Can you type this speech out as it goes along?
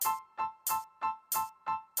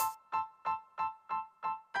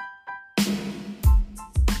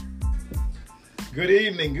Good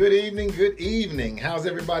evening, good evening, good evening. How's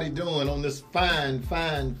everybody doing on this fine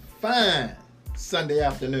Sunday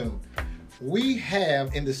afternoon? We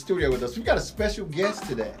have in the studio with us, we've got a special guest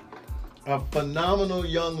today, a phenomenal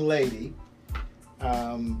young lady.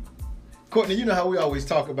 Courtney, you know how we always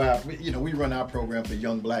talk about, we run our program for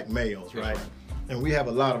young black males, right? And we have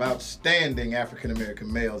a lot of outstanding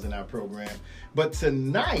African-American males in our program. But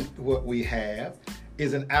tonight, what we have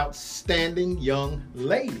is an outstanding young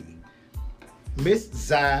lady, Miss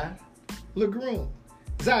Zai LeGrune.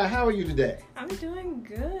 Zai, how are you today? I'm doing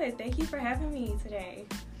good. Thank you for having me today.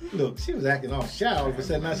 Look, she was acting all shy all of a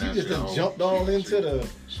sudden. Now she just done jumped all into the.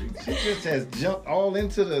 She just has jumped all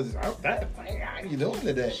into the. How you doing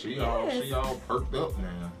today? She all perked up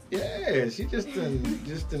now. Yeah, she just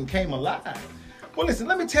done came alive. Well, listen,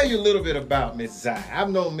 let me tell you a little bit about Miss Zai. I've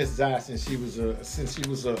known Miss Zai since she was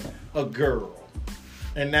a girl,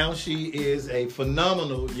 and now she is a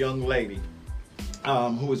phenomenal young lady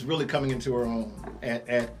who is really coming into her own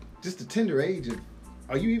at just a tender age of.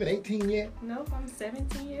 Are you even 18 yet? Nope, I'm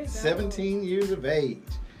 17 years old. 17 years of age.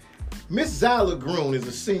 Miss Zai LeGrune is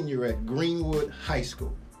a senior at Greenwood High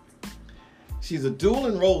School. She's a dual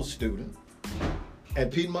enrolled student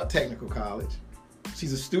at Piedmont Technical College.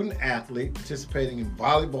 She's a student athlete participating in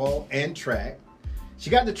volleyball and track.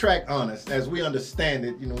 She got the track honors. As we understand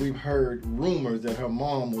it, we've heard rumors that her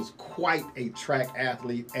mom was quite a track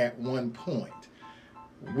athlete at one point.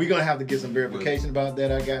 We're going to have to get some verification about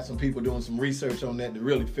that. I got some people doing some research on that to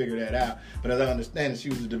really figure that out. But as I understand it, she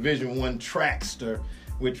was a Division I trackster,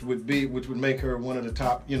 which would make her one of the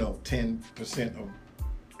top, 10% of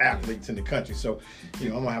athletes in the country. So, I'm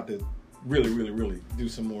going to have to really do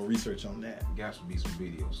some more research on that. Got to be some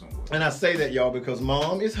video somewhere. And I say that, y'all, because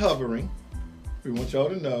Mom is hovering. We want y'all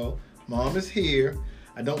to know Mom is here.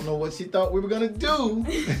 I don't know what she thought we were going to do,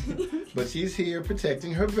 but she's here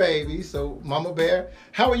protecting her baby. So, Mama Bear,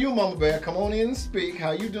 how are you, Mama Bear? Come on in and speak.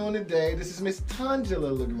 How you doing today? This is Miss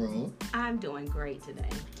Tangela LeGrune. I'm doing great today.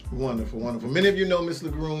 Wonderful, wonderful. Many of you know Miss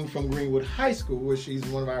LeGrune from Greenwood High School, where she's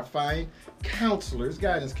one of our fine counselors,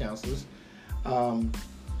 guidance counselors.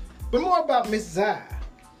 But more about Miss Zai.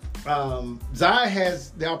 Zai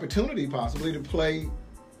has the opportunity, possibly, to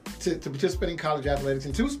participate in college athletics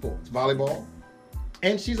in two sports, volleyball,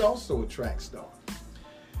 and she's also a track star.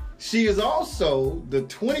 She is also the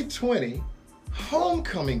 2020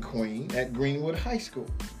 homecoming queen at Greenwood High School.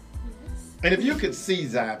 Yes. And if you could see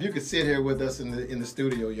Zai, if you could sit here with us in the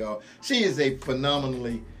studio, y'all, she is a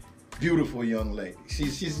phenomenally beautiful young lady.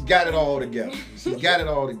 She's got it all together. She's got it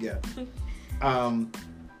all together.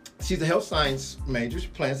 She's a health science major. She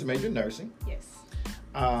plans to major in nursing. Yes.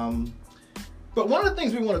 But one of the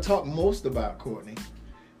things we want to talk most about, Courtney,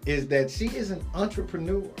 is that she is an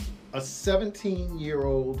entrepreneur, a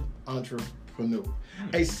 17-year-old entrepreneur,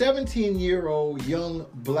 a 17-year-old young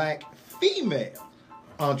black female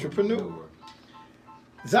entrepreneur.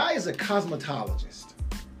 Zai is a cosmetologist,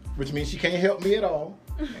 which means she can't help me at all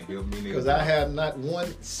because I have not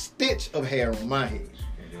one stitch of hair on my head.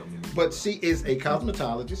 But she is a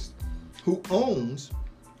cosmetologist who owns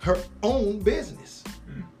her own business.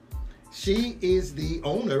 She is the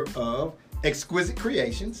owner of Exquisite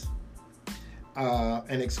Creations.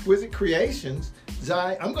 And Exquisite Creations,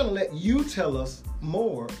 Zai, I'm going to let you tell us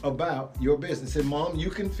more about your business. And Mom, you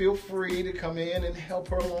can feel free to come in and help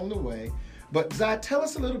her along the way. But Zai, tell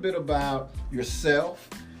us a little bit about yourself,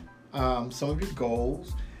 some of your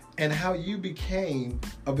goals, and how you became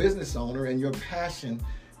a business owner and your passion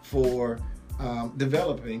for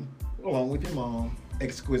developing, along with your mom,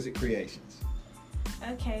 Exquisite Creations.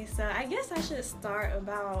 Okay, so I guess I should start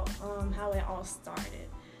about how it all started.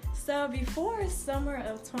 So before summer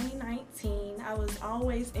of 2019, I was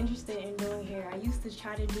always interested in doing hair. I used to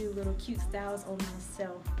try to do little cute styles on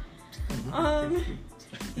myself.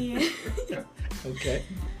 Yeah. Okay.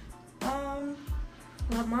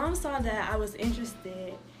 My mom saw that I was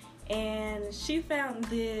interested, and she found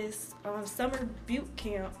this summer boot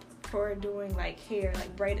camp for doing hair,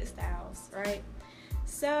 braided styles, right?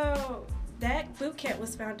 So that boot camp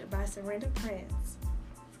was founded by Serenda Prince,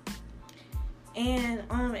 and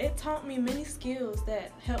it taught me many skills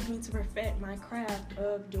that helped me to perfect my craft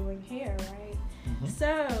of doing hair, right? Mm-hmm.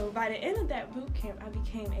 So by the end of that boot camp, I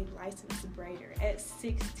became a licensed braider at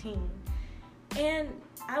 16, and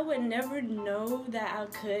I would never know that I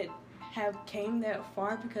could have came that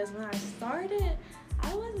far because when I started,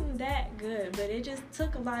 I wasn't that good, but it just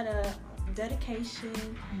took a lot of dedication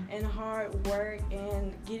and hard work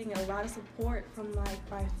and getting a lot of support from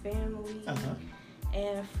my family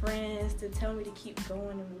and friends to tell me to keep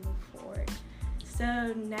going and move forward.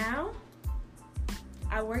 So now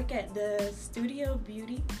I work at the Studio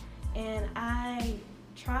Beauty and I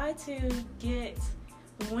try to get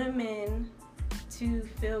women to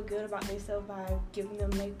feel good about themselves by giving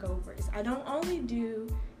them makeovers. I don't only do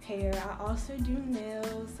hair, I also do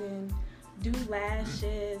nails and do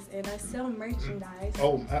lashes, and I sell merchandise.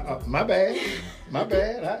 Oh, my bad. My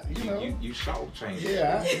bad. You short change.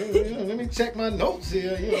 Yeah, let me check my notes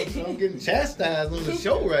here. So I'm getting chastised on the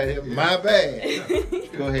show right here. My bad.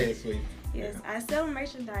 Go ahead, sweet. Yes, I sell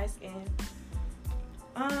merchandise, and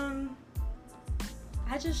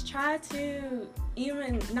I just try to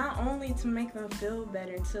even not only to make them feel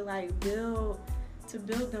better, to like build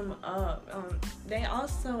them up. They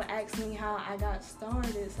also ask me how I got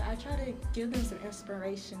started, so I try to give them some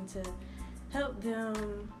inspiration to help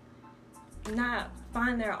them not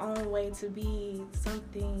find their own way to be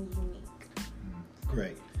something unique.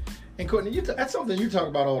 Great. And Courtney, that's something you talk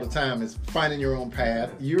about all the time, is finding your own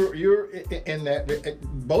path. You're in that.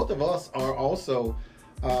 Both of us are also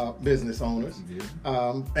business owners,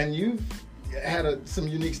 and you've had some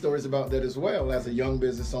unique stories about that as well as a young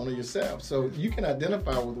business owner yourself. So you can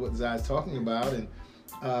identify with what Zai's talking about, and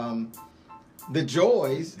the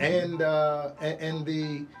joys and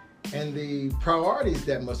the priorities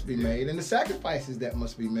that must be made, and the sacrifices that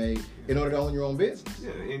must be made in order to own your own business.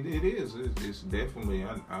 Yeah, it is. It's definitely.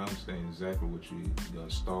 I understand exactly what you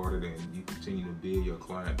started, and you continue to build your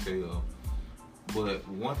clientele. But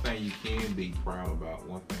one thing you can be proud about,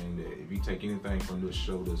 one thing that if you take anything from this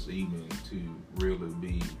show this evening to really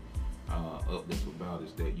be uplifted about,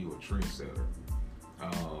 is that you're a trendsetter.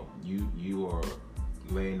 You are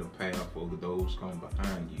laying the path for those coming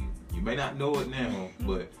behind you. You may not know it now,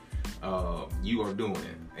 but you are doing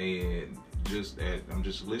it. And I'm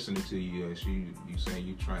just listening to you as you saying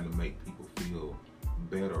you're trying to make people feel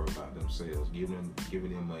better about themselves, giving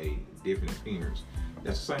them a different appearance.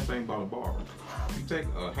 That's the same thing about a barber. You take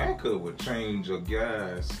a haircut would change a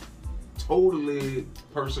guy's totally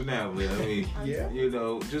personality. I mean, yeah.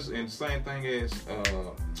 Just and the same thing as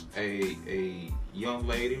a young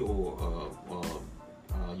lady or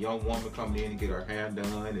a young woman coming in and get her hair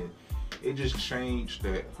done, and it just changed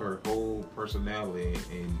her whole personality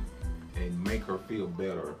and make her feel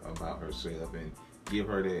better about herself and give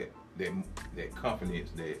her that confidence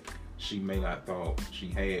that she may not thought she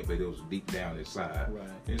had, but it was deep down inside. Right.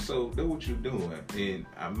 And so that's what you're doing. And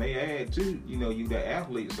I may add too, you the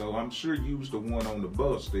athlete, so I'm sure you was the one on the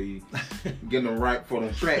bus, Steve, getting them right for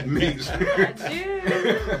them track meets. I do.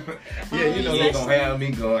 Yeah, you ain't gonna have me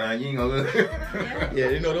going. You know.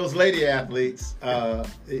 Yeah, those lady athletes,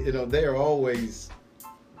 they're always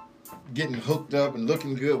getting hooked up and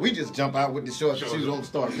looking good. We just jump out with the shorts and shoes on,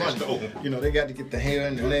 start running. They got to get the hair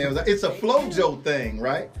and the nails. It's a FloJo thing,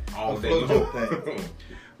 right? All a day FloJo thing.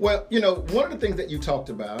 Well, one of the things that you talked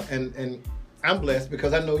about, and I'm blessed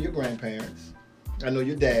because I know your grandparents, I know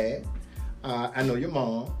your dad, I know your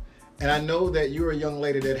mom, and I know that you're a young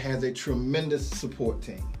lady that has a tremendous support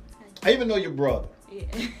team. I even know your brother.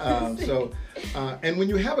 Yeah. And when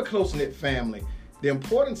you have a close-knit family, the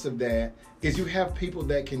importance of that is you have people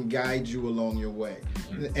that can guide you along your way.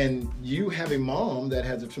 Mm-hmm. And you have a mom that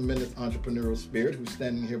has a tremendous entrepreneurial spirit who's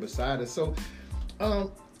standing here beside us. So,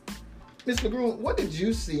 Ms. LeGrune, what did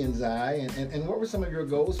you see in Zai, and what were some of your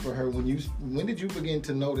goals for her when did you begin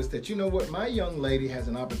to notice that, my young lady has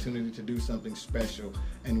an opportunity to do something special,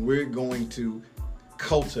 and we're going to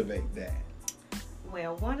cultivate that?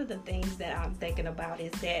 Well, one of the things that I'm thinking about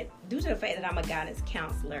is that due to the fact that I'm a guidance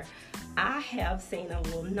counselor, I have seen a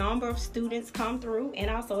little number of students come through, and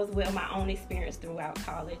also as well my own experience throughout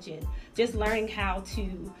college and just learning how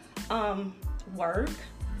to work,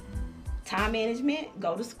 time management,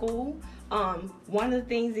 go to school. One of the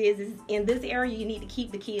things is in this area you need to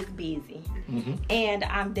keep the kids busy. Mm-hmm. And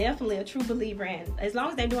I'm definitely a true believer in as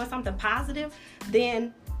long as they're doing something positive,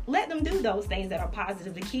 then let them do those things that are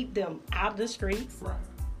positive to keep them out of the streets, right,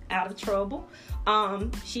 out of trouble.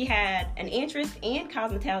 She had an interest in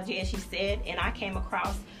cosmetology, as she said, and I came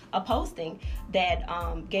across a posting that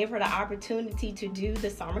gave her the opportunity to do the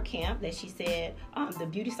summer camp that she said, the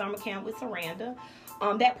beauty summer camp with Saranda.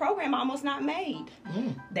 That program almost not made.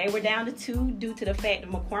 They were down to 2 due to the fact of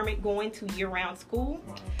McCormick going to year-round school.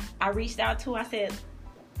 I reached out to her. I said,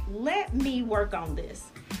 let me work on this.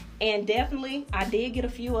 And definitely, I did get a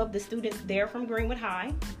few of the students there from Greenwood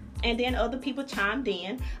High. And then other people chimed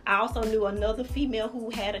in. I also knew another female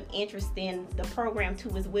who had an interest in the program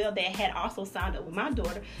too as well that had also signed up with my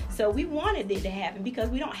daughter. So we wanted it to happen because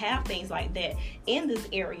we don't have things like that in this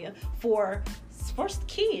area for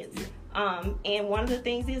kids. And one of the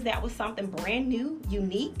things is that was something brand new,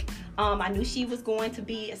 unique. I knew she was going to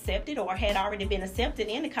be accepted or had already been accepted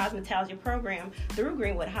in the cosmetology program through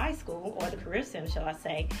Greenwood High School, or the Career Center, shall I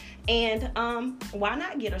say. And why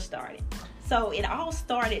not get her started? So it all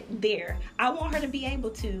started there. I want her to be able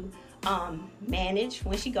to manage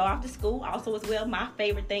when she go off to school. Also, as well, my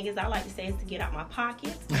favorite thing is, I like to say, is to get out my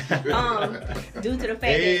pockets. Due to the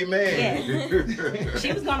fact that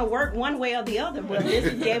she was going to work one way or the other, but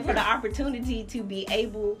this gave her the opportunity to be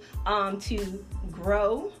able to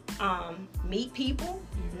grow, meet people,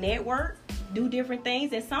 network, do different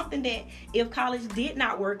things. And something that if college did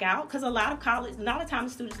not work out, because a lot of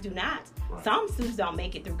times students do not. Right. Some students don't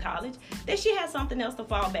make it through college, that she has something else to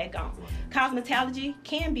fall back on. Right. Cosmetology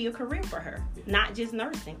can be a career for her, not just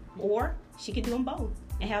nursing. Or she could do them both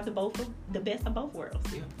and have the best of both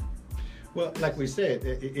worlds. Yeah. Well, like we said,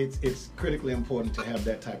 it's critically important to have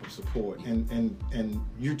that type of support, and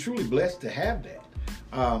you're truly blessed to have that.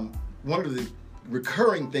 One of the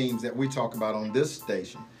recurring themes that we talk about on this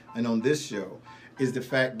station and on this show is the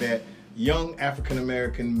fact that young African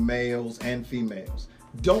American males and females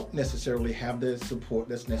don't necessarily have the support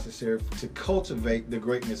that's necessary to cultivate the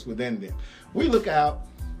greatness within them. We look out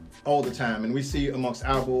all the time, and we see amongst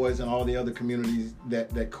our boys and all the other communities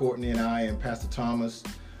that Courtney and I and Pastor Thomas,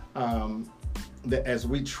 that as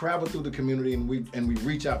we travel through the community and we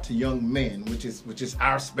reach out to young men, which is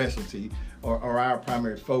our specialty or our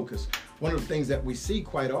primary focus, one of the things that we see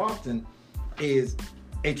quite often is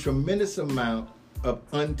a tremendous amount of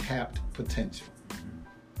untapped potential.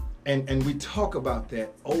 And we talk about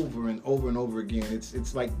that over and over and over again.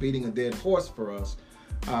 It's like beating a dead horse for us,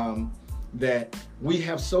 that we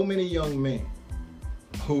have so many young men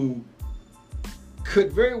who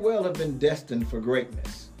could very well have been destined for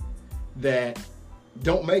greatness that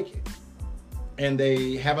don't make it. And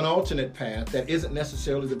they have an alternate path that isn't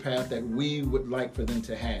necessarily the path that we would like for them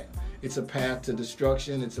to have. It's a path to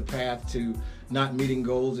destruction. It's a path to not meeting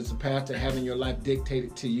goals. It's a path to having your life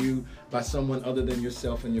dictated to you by someone other than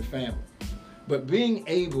yourself and your family. But being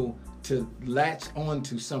able to latch on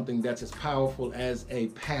to something that's as powerful as a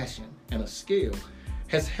passion and a skill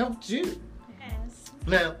has helped you. Yes.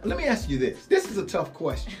 Now, let me ask you this. This is a tough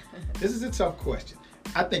question.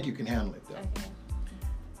 I think you can handle it, though. Okay.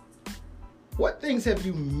 What things have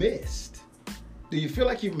you missed? Do you feel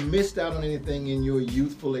like you've missed out on anything in your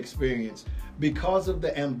youthful experience because of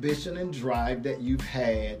the ambition and drive that you've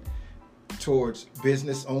had towards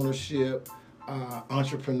business ownership,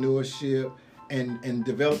 entrepreneurship, and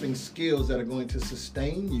developing skills that are going to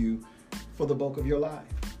sustain you for the bulk of your life?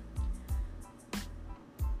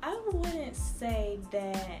 I wouldn't say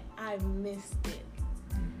that I missed it.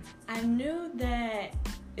 I knew that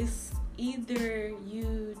it's either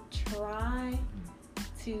you try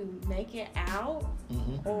to make it out,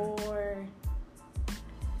 or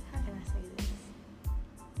how can I say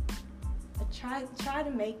this? I try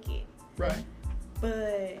to make it. Right.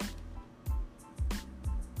 But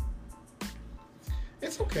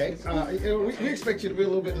it's okay. We expect you to be a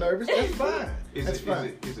little bit nervous. That's fine. That's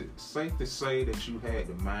fine. Is it safe to say that you had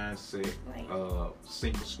the mindset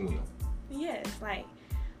sink or swim? Yes, like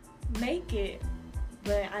make it.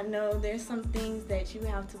 But I know there's some things that you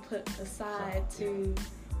have to put aside to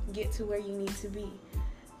get to where you need to be.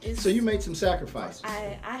 So you made some sacrifices.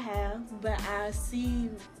 I have, but I see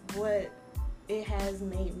what it has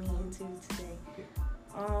made me into today.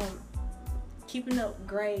 Keeping up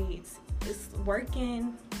grades. It's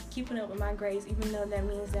working, keeping up with my grades, even though that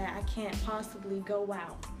means that I can't possibly go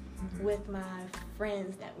out with my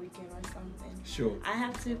friends that weekend or something. Sure. I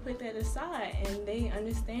have to put that aside, and they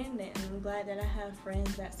understand that, and I'm glad that I have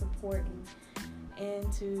friends that support me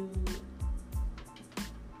and to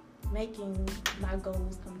making my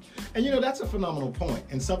goals come true. And that's a phenomenal point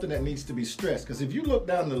and something that needs to be stressed, because if you look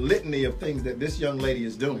down the litany of things that this young lady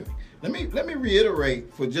is doing, let me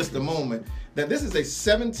reiterate for just a moment that this is a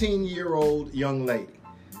 17-year-old young lady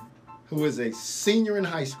who is a senior in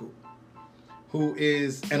high school, who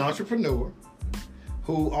is an entrepreneur,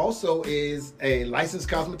 who also is a licensed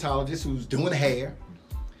cosmetologist who's doing hair.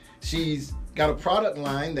 She's got a product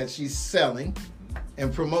line that she's selling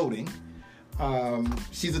and promoting.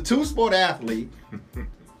 She's a two-sport athlete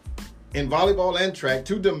in volleyball and track,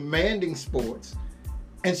 two demanding sports,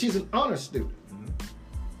 and she's an honor student.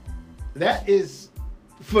 That is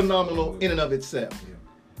phenomenal in and of itself.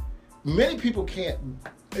 Many people can't.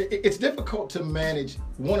 It's difficult to manage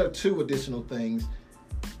one or two additional things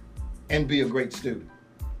and be a great student.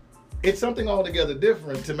 It's something altogether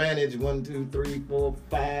different to manage 1, 2, 3, 4,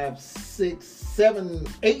 5, 6, 7,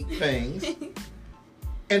 8 things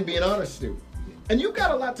and be an honor student. And you've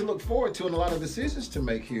got a lot to look forward to and a lot of decisions to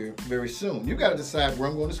make here very soon. You've got to decide where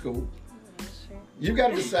I'm going to school. Sure. You've got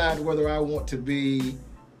to decide whether I want to be,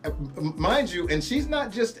 mind you, and she's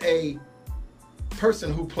not just a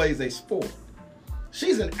person who plays a sport.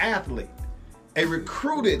 She's an athlete, a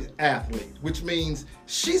recruited athlete, which means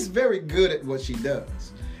she's very good at what she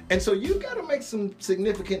does. And so you've got to make some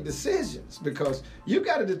significant decisions because you've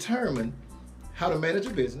got to determine how to manage a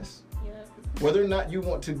business, Yep. whether or not you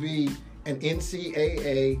want to be an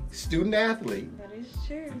NCAA student athlete, That is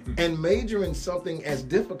true. and major in something as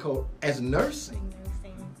difficult as nursing.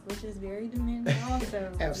 Nursing, which is very demanding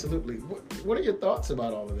also. Absolutely. What are your thoughts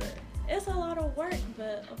about all of that? It's a lot of work,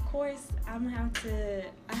 but of course I have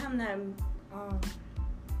not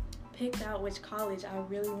picked out which college I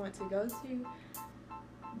really want to go to.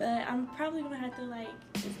 But I'm probably gonna have to like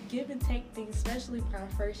just give and take things, especially for our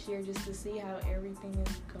first year, just to see how everything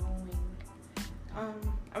is going.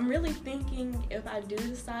 I'm really thinking if I do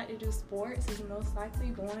decide to do sports, it's most likely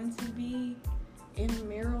going to be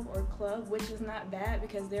intramural or club, which is not bad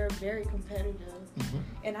because they're very competitive,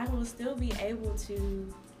 and I will still be able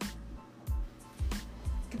to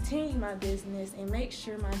continue my business and make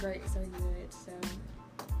sure my grades are good. So.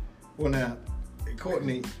 Well, now,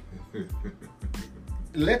 Courtney,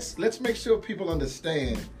 let's make sure people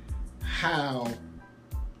understand how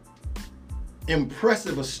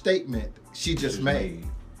impressive a statement she just made.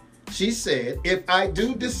 She said, if I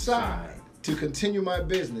do decide to continue my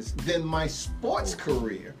business, then my sports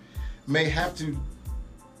career may have to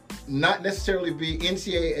not necessarily be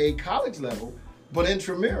NCAA college level, but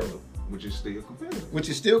intramural. Which is still competitive. Which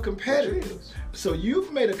is still competitive. Which is. So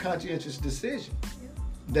you've made a conscientious decision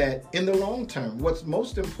that in the long term, what's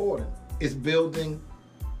most important is building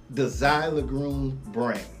the Xy Lagroon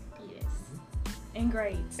brand. Yes. And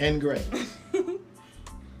grades. And grades.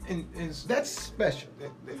 And That's special.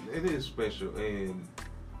 It is special. And,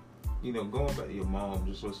 you know, going back to your mom,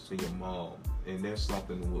 just listen to your mom. And that's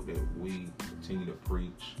something that we continue to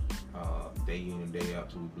preach day in and day out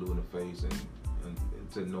till we blue in the face and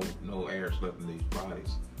to no air left in these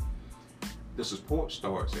bodies. The support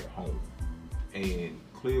starts at home. And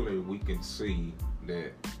clearly we can see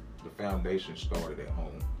that the foundation started at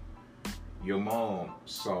home. Your mom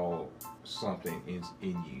saw something in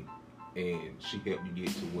you, and she helped you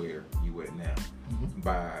get to where you at now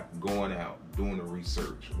by going out, doing the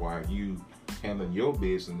research while you handling your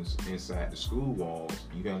business inside the school walls.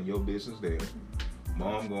 You handling your business there.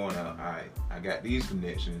 Mom going out, I got these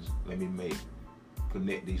connections, let me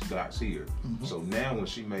connect these dots here. So now when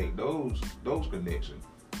she made those connections,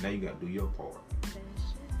 now you got to do your part.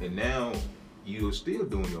 And now you're still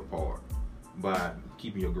doing your part by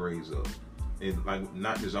keeping your grades up. And like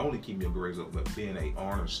not just only keeping your grades up, but being an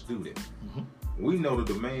honor student. We know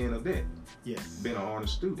the demand of that. Yes. Being an honor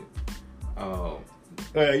student.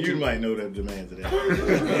 You might know the demands of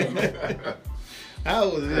that.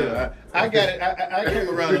 I got it. I came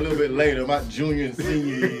around a little bit later, my junior and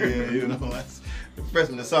senior year. You know, that's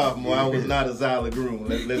freshman to sophomore. I was not a Xy Lagroon.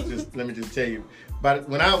 Let me just tell you. But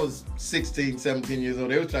when I was 16, 17 years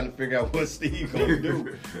old, they were trying to figure out what Steve gonna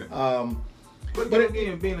do. But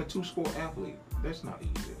again, being a two-sport athlete, that's not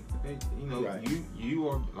easy. You know, right. you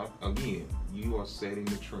are again, you are setting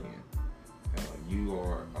the trend. You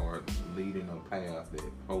are leading a path that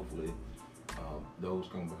hopefully those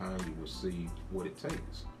coming behind you will see what it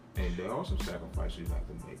takes. And there are some sacrifices you have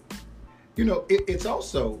to make. You know, it's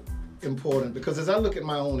also important because as I look at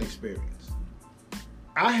my own experience,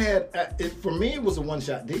 I had, for me, it was a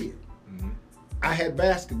one-shot deal. I had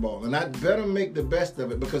basketball, and I'd better make the best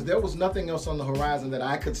of it because there was nothing else on the horizon that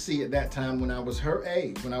I could see at that time when I was her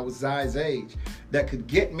age, when I was Zy's age, that could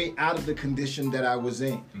get me out of the condition that I was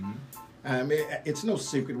in. It's no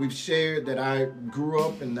secret. We've shared that I grew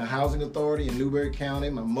up in the housing authority in Newberry County.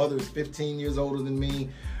 My mother is 15 years older than me.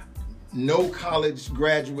 No college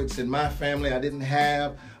graduates in my family. I didn't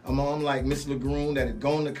have a mom like Miss Lagroon that had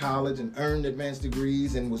gone to college and earned advanced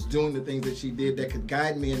degrees and was doing the things that she did that could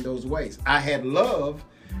guide me in those ways. I had love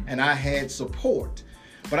and I had support,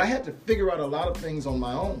 but I had to figure out a lot of things on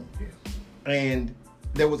my own. And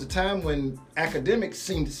there was a time when academics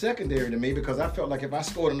seemed secondary to me because I felt like if I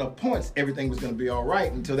scored enough points, everything was going to be all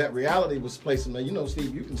right until that reality was placed on me. You know,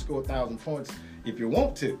 Steve, you can score 1,000 points if you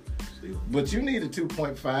want to, but you need a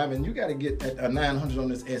 2.5 and you got to get a 900 on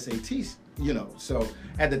this SAT, you know. So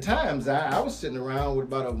at the times, I was sitting around with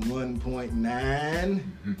about a 1.9.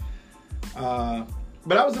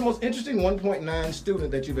 But I was the most interesting 1.9 student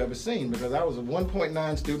that you've ever seen because I was a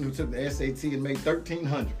 1.9 student who took the SAT and made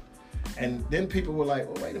 1,300. And then people were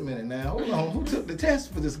like, well, wait a minute now, hold on, who took the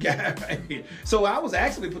test for this guy right here? So I was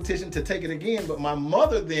actually petitioned to take it again, but my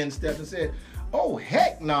mother then stepped and said, Oh,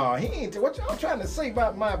 heck no, he ain't. What y'all trying to say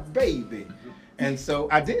about my baby? And so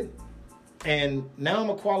I didn't. And now I'm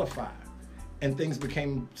a qualifier. And things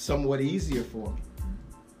became somewhat easier for me.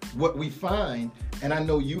 What we find, and I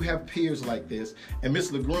know you have peers like this, and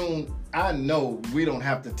Ms. LeGrune, I know we don't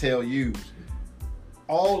have to tell you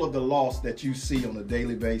all of the loss that you see on a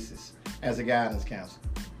daily basis as a guidance counselor.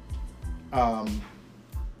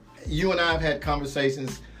 You and I have had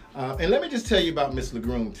conversations, and let me just tell you about Ms.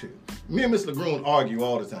 LeGrune too. Me and Ms. LeGrune argue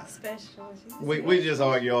all the time. Special. We just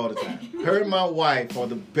argue all the time. Her and my wife are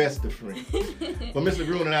the best of friends. But Ms.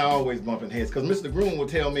 LeGrune and I are always bumping heads because Ms. LeGrune will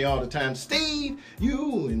tell me all the time, Steve,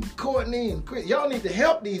 you and Courtney and Chris, y'all need to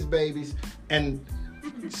help these babies. And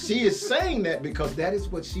she is saying that because that is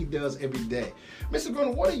what she does every day. Ms.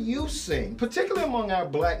 LeGrune, what are you seeing, particularly among our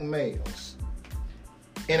black males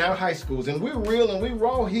in our high schools? And we're real and we're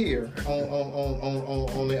raw here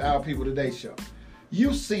on the Our People Today show.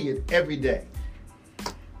 You see it every day.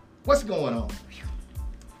 What's going on?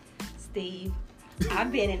 Steve,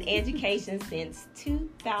 I've been in education since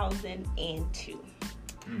 2002.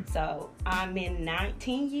 So I'm in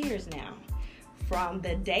 19 years now. From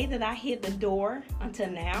the day that I hit the door until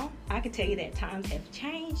now, I can tell you that times have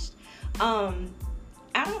changed. I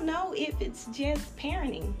don't know if it's just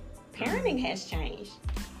parenting. Parenting has changed.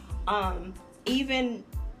 Even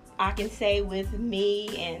I can say with me,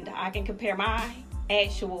 and I can compare my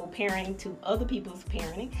actual parenting to other people's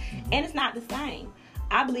parenting, and it's not the same.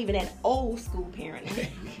 I believe in that old school parenting,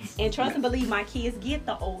 and trust and believe my kids get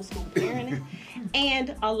the old school parenting.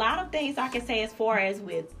 And a lot of things I can say as far as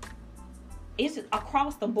with, it's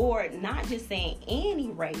across the board, not just saying any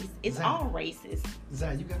race, it's all races.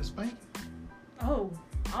 Zai, you got a spank? Oh,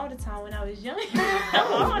 all the time when I was young.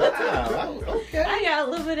 All the time. Wow, okay. I got a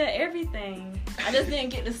little bit of everything. I just didn't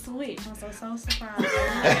get the switch. I'm so surprised.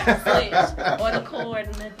 I got the switch or the cord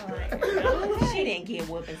and nothing like that. She didn't get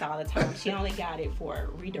whoopings all the time. She only got it for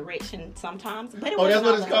redirection sometimes. But it Oh, that's wasn't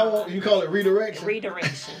what all it's the time. called? You call it redirection?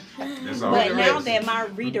 Redirection. That's all. But now Redirection. that my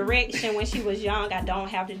redirection when she was young, I don't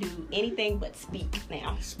have to do anything but speak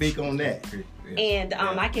now. Speak on that. And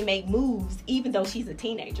I can make moves even though she's a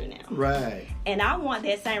teenager now. Right. And I want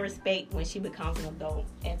that same respect when she becomes an adult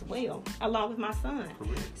as well, along with my son.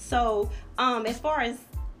 Correct. So as far as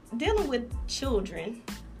dealing with children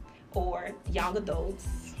or young adults,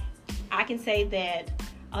 I can say that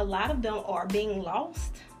a lot of them are being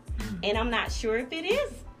lost. And I'm not sure if it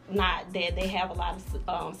is not that they have a lot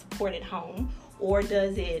of support at home, or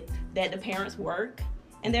does it that the parents work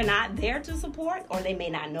and they're not there to support, or they may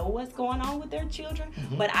not know what's going on with their children.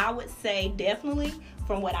 But I would say definitely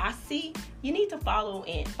from what I see, you need to follow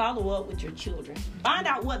up with your children. Find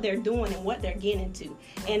out what they're doing and what they're getting into.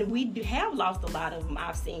 And we have lost a lot of them.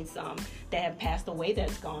 I've seen some that have passed away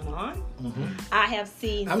that's gone on. I have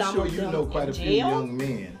seen I'm some sure of you them know quite in a few jail. young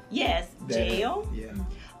men. Yes, that- jail. Yeah.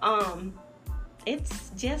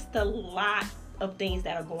 It's just a lot of things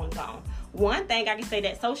that are going on. One thing I can say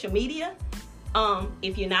that social media,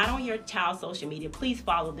 if you're not on your child's social media, please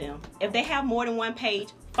follow them. If they have more than one page,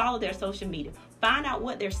 follow their social media. Find out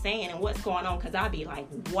what they're saying and what's going on, because I'd be like,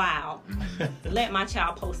 wow, let my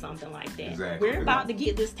child post something like that. Exactly. We're about to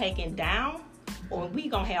get this taken down, or we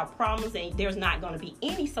gonna have problems, and there's not gonna be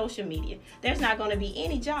any social media. There's not gonna be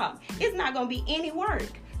any job. It's not gonna be any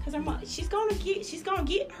work, because her mom, she's gonna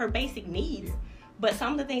get her basic needs. But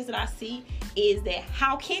some of the things that I see is that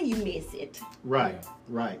how can you miss it? Right.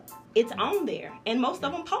 It's on there, and most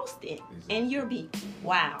of them post it, and you'll be,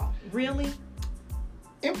 wow, really?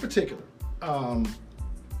 In particular,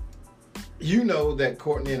 you know that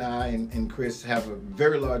Courtney and I and Chris have a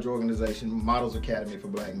very large organization, Models Academy for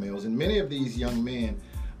Black Males, and many of these young men,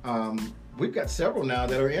 we've got several now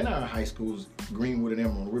that are in our high schools, Greenwood and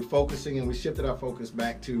Emerald. We're focusing, and we shifted our focus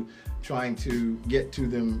back to trying to get to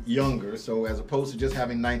them younger. So as opposed to just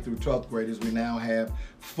having 9th through 12th graders, we now have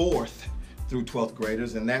 4th through 12th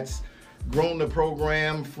graders, and that's grown the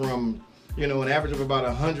program from, you know, an average of about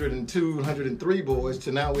 102, 103 boys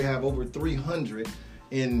to now we have over 300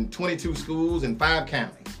 in 22 schools in 5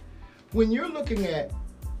 counties. When you're looking at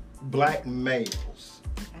black males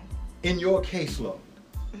in your caseload,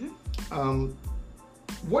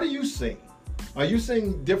 what are you seeing? Are you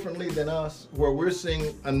seeing differently than us, where we're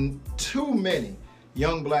seeing too many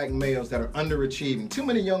young black males that are underachieving, too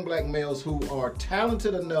many young black males who are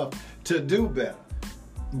talented enough to do better,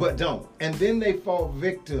 but don't, and then they fall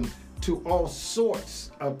victim to all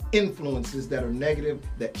sorts of influences that are negative,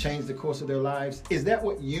 that change the course of their lives? Is that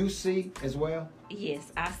what you see as well?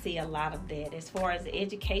 Yes, I see a lot of that. As far as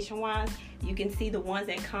education-wise, you can see the ones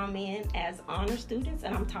that come in as honor students,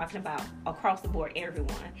 and I'm talking about across the board,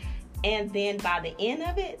 everyone. And then by the end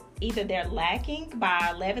of it, either they're lacking by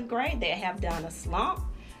 11th grade, they have done a slump,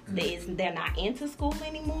 they're not into school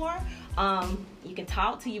anymore. You can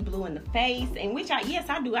talk to you blue in the face, and which I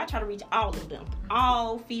do. I try to reach all of them,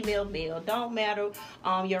 all female, male, don't matter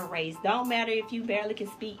your race, don't matter if you barely can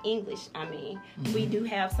speak English. I mean, we do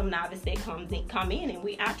have some novice that come in, and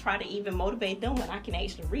I try to even motivate them when I can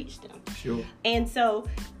actually reach them. Sure. And so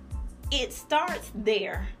it starts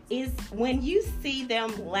there. Is when you see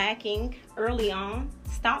them lacking early on,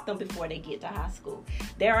 stop them before they get to high school.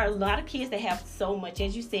 There are a lot of kids that have so much,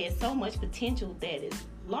 as you said, so much potential that is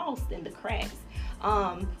lost in the cracks.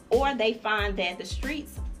 Or they find that the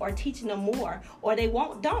streets are teaching them more, or they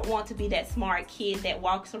don't want to be that smart kid that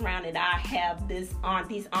walks around and I have these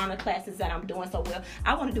honor classes that I'm doing so well.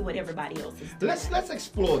 I want to do what everybody else is doing. Let's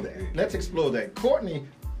explore that. Courtney,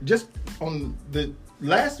 just on the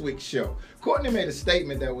last week's show, Courtney made a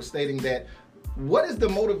statement that was stating that what is the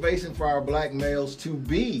motivation for our black males to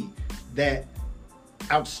be that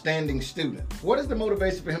outstanding student? What is the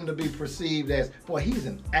motivation for him to be perceived as, boy, he's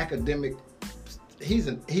just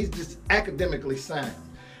academically sound?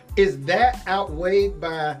 Is that outweighed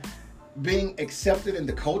by being accepted in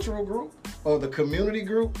the cultural group or the community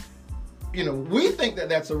group? You know, we think that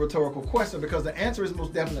that's a rhetorical question because the answer is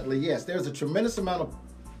most definitely yes. There's a tremendous amount of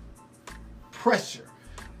pressure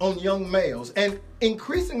on young males, and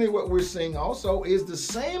increasingly what we're seeing also is the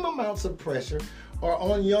same amounts of pressure are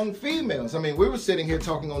on young females. I mean, we were sitting here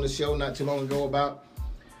talking on the show not too long ago about,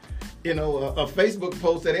 you know, a Facebook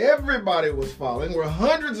post that everybody was following where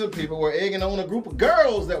hundreds of people were egging on a group of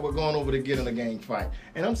girls that were going over to get in a gang fight.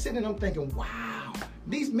 And I'm sitting and I'm thinking, wow,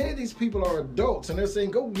 many of these people are adults, and they're saying,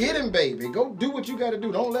 go get him, baby. Go do what you got to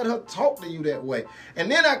do. Don't let her talk to you that way. And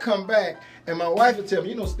then I come back, and my wife would tell me,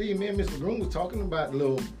 you know, Steve, me and Mr. Groom was talking about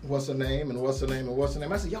little what's her name. I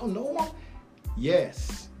said, y'all know them?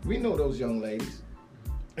 Yes, we know those young ladies.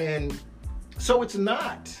 And so it's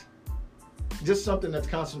not just something that's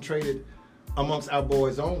concentrated amongst our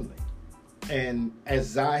boys only. And as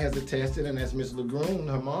Zai has attested, and as Ms. LeGrune,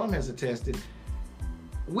 her mom, has attested,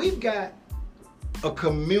 we've got a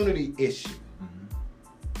community issue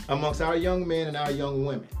amongst our young men and our young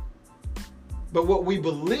women. But what we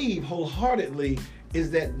believe wholeheartedly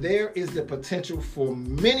is that there is the potential for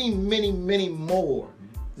many, many, many more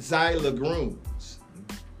Zai LeGrunes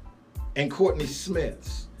and Courtney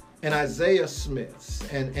Smiths and Isaiah Smiths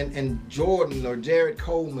and Jordan or Jared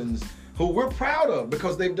Coleman's, who we're proud of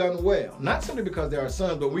because they've done well. Not simply because they're our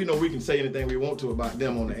sons, but we know we can say anything we want to about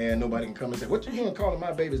them on the air. Nobody can come and say, what you doing calling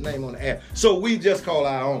my baby's name on the air? So we just call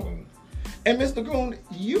our own. And Mr. Goon,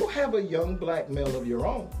 you have a young black male of your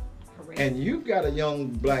own. Correct. And you've got a young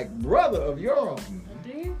black brother of your own. Do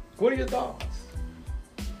you? What are your thoughts?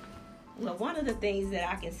 Well, one of the things that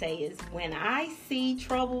I can say is when I see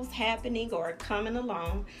troubles happening or coming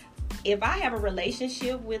along, if I have a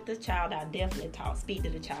relationship with the child, I definitely speak to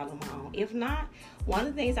the child on my own. If not, one of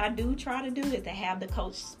the things I do try to do is to have the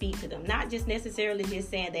coach speak to them. Not just necessarily just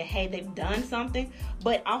saying that, hey, they've done something,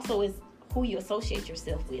 but also is who you associate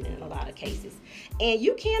yourself with in a lot of cases. And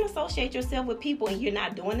you can associate yourself with people and you're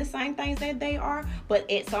not doing the same things that they are, but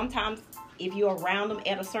sometimes if you're around them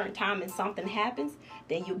at a certain time and something happens,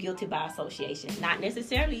 then you're guilty by association. Not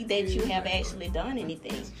necessarily that you have actually done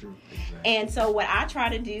anything. That's true. Exactly. And so what I try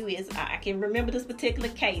to do is, I can remember this particular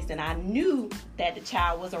case, and I knew that the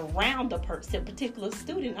child was around a particular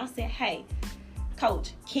student. I said, hey,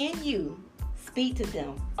 coach, can you speak to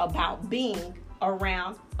them about being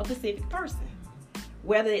around a specific person?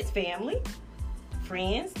 Whether it's family,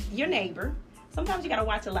 friends, your neighbor. Sometimes you got to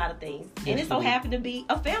watch a lot of things. Yes, and it so happened to be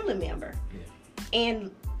a family member. Yeah.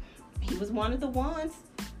 And he was one of the ones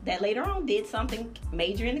that later on did something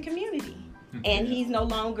major in the community. And he's no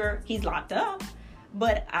longer, he's locked up.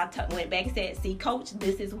 But I went back and said, see, coach,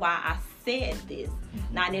 this is why I said this.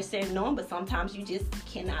 Not necessarily knowing, but sometimes you just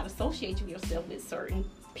cannot associate yourself with certain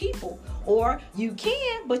people. Or you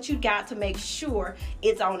can, but you got to make sure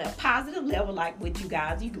it's on a positive level, like with you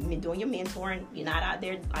guys. You've been doing your mentoring. You're not out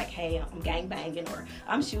there like, hey, I'm gang banging, or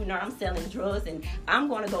I'm shooting, or I'm selling drugs, and I'm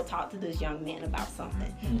going to go talk to this young man about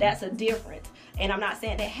something. That's a difference. And I'm not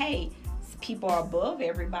saying that, hey, people are above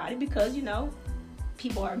everybody, because, you know,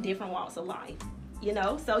 people are different walks of life. You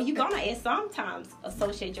know, so you're gonna sometimes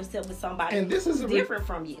associate yourself with somebody who's different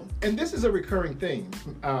from you. And this is a recurring thing.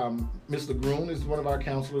 Mr. Groon is one of our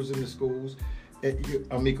counselors in the schools.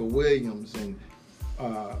 Amika Williams and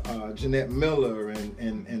Jeanette Miller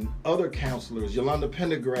and other counselors, Yolanda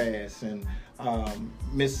Pendergrass and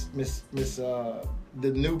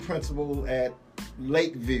the new principal at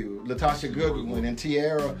Lakeview, Latasha Goodwin, and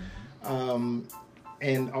Tiara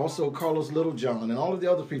and also Carlos Littlejohn and all of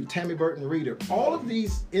the other people, Tammy Burton Reader, all of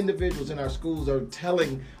these individuals in our schools are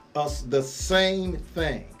telling us the same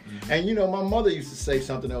thing. And you know, my mother used to say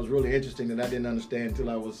something that was really interesting that I didn't understand until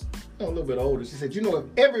I was a little bit older. She said, you know, if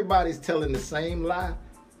everybody's telling the same lie,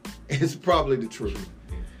 it's probably the truth.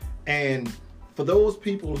 And for those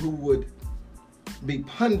people who would be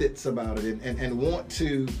pundits about it and want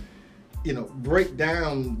to, you know, break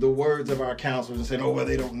down the words of our counselors and say, oh, well,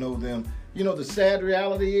 they don't know them. You know, the sad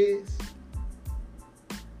reality is,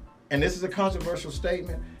 and this is a controversial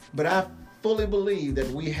statement, but I fully believe that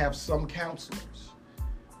we have some counselors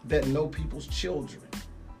that know people's children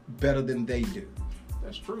better than they do.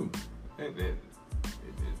 That's true.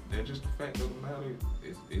 That's just the fact of the matter.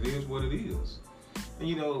 It is what it is. And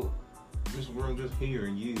you know, Mr. Broom, just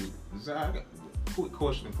hearing you, Zai, I got a quick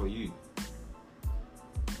question for you.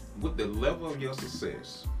 With the level of your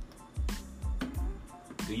success,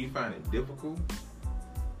 do you find it difficult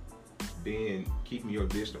keeping your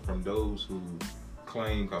distance from those who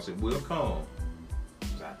claim, because it will come,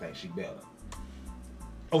 I think she better.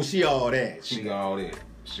 Oh, she all that. She got all that.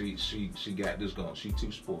 She got this going. She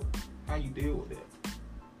too sport. How you deal with that?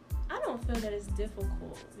 I don't feel that it's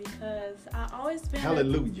difficult because I always been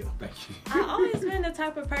Hallelujah. Thank you. I always been the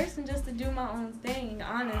type of person just to do my own thing,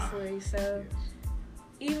 honestly. So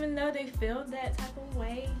even though they feel that type of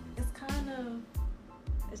way,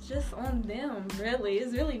 it's just on them, really.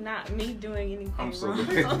 It's really not me doing anything I'm so wrong.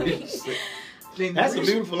 glad. That's a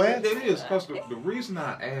beautiful answer. It is, because the reason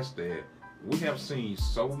I asked that, we have seen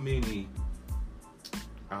so many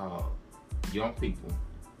young people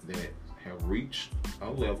that have reached a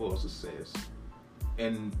level of success,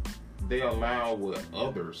 and they allow what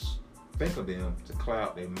others think of them to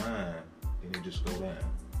cloud their mind, and they just go down.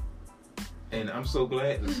 And I'm so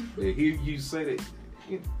glad to hear you say that.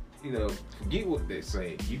 You know, forget what they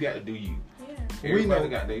say. You got to do you. Yeah. Everybody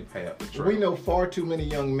got their path to travel. We know far too many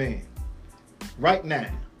young men right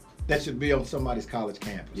now that should be on somebody's college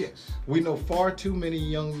campus. Yes. We know far too many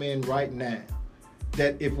young men right now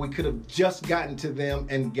that if we could have just gotten to them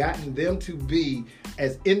and gotten them to be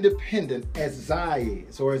as independent as Zai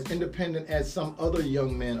is, or as independent as some other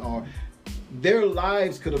young men are, their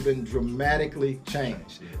lives could have been dramatically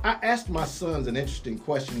changed. I asked my sons an interesting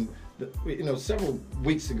question, you know, several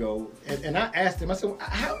weeks ago, and I asked him, I said,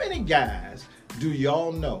 how many guys do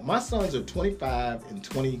y'all know? My sons are 25 and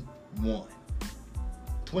 21,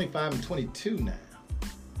 25 and 22 now.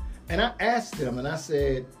 And I asked them, and I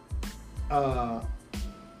said,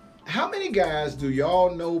 how many guys do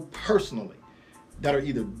y'all know personally that are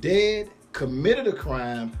either dead, committed a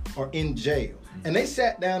crime, or in jail? And they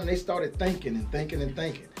sat down and they started thinking and thinking and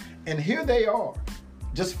thinking. And here they are,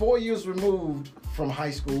 just 4 years removed from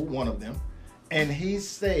high school, one of them. And he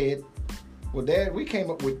said, well, Dad, we came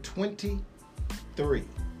up with 23.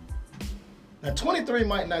 Now, 23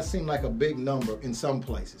 might not seem like a big number in some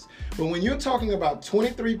places. But when you're talking about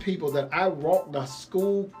 23 people that I walked the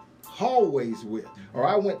school hallways with, or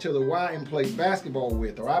I went to the Y and played basketball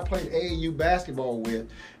with, or I played AAU basketball with,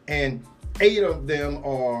 and 8 of them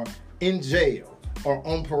are in jail or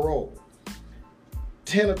on parole.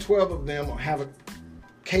 10 or 12 of them have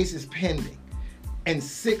cases pending, and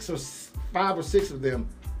 5 or 6 of them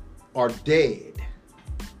are dead.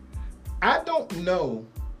 I don't know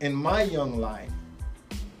in my young life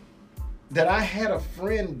that I had a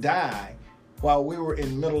friend die while we were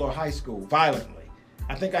in middle or high school violently.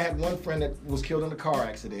 I think I had one friend that was killed in a car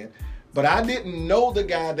accident, but I didn't know the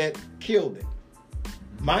guy that killed him.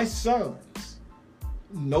 My sons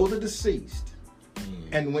know the deceased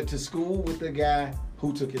and went to school with the guy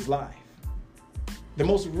who took his life. The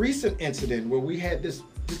most recent incident where we had this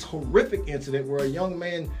horrific incident where a young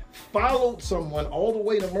man followed someone all the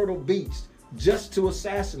way to Myrtle Beach just to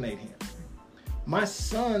assassinate him. My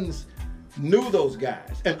sons knew those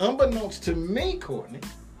guys. And unbeknownst to me, Courtney,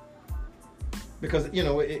 because, you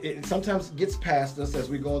know, it sometimes gets past us as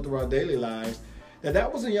we're going through our daily lives,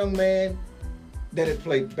 that was a young man that had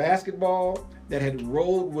played basketball, that had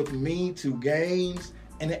rode with me to games,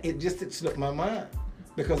 and it slipped my mind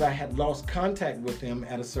because I had lost contact with him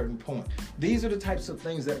at a certain point. These are the types of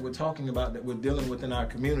things that we're talking about, that we're dealing with in our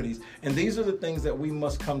communities, and these are the things that we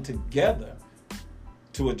must come together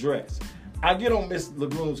to address. I get on Miss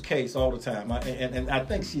LeGroom's case all the time, and I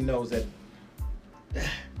think she knows that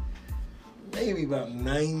maybe about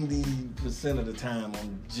 90% of the time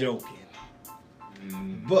I'm joking.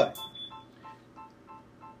 But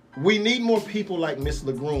we need more people like Miss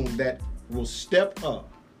LeGroom that will step up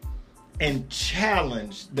and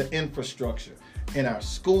challenge the infrastructure in our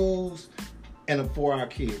schools and for our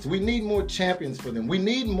kids. We need more champions for them. We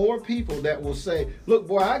need more people that will say, look,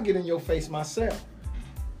 boy, I get in your face myself.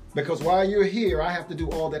 Because while you're here, I have to do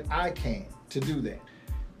all that I can to do that.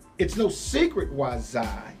 It's no secret why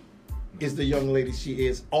Zai is the young lady she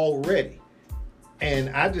is already. And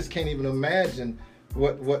I just can't even imagine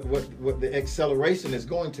what the acceleration is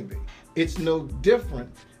going to be. It's no different.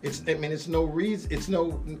 It's no reason.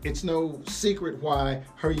 It's no secret why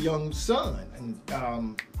her young son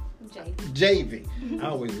JV. I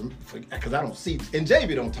always forget because I don't see, and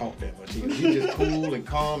JV don't talk that much. He's just cool and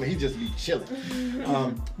calm, and he just be chilling.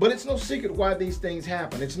 But it's no secret why these things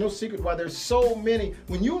happen. It's no secret why there's so many.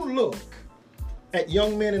 When you look at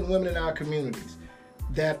young men and women in our communities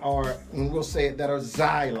that are, and we'll say it, that are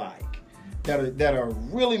Zai-like, that are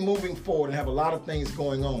really moving forward and have a lot of things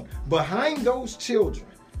going on. Behind those children,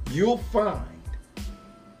 you'll find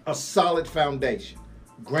a solid foundation.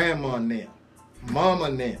 Grandma and them, mama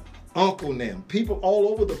and them, uncle and them, people all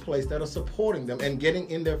over the place that are supporting them and getting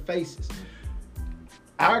in their faces.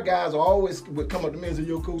 Our guys would come up to me and say,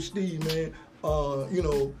 "Yo, Coach Steve, man,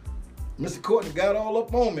 Mr. Courtney got all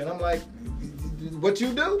up on me." And I'm like, "What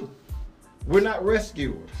you do? We're not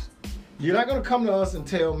rescuers. You're not going to come to us and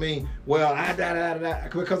tell me, well,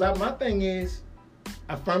 because my thing is,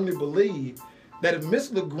 I firmly believe that if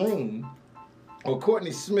Miss LeGrune or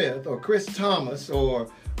Courtney Smith or Chris Thomas or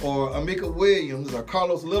Amika Williams or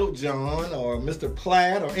Carlos Littlejohn or Mr.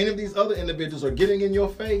 Platt or any of these other individuals are getting in your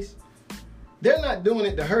face, they're not doing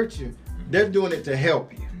it to hurt you. They're doing it to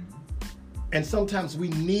help you. And sometimes we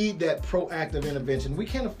need that proactive intervention. We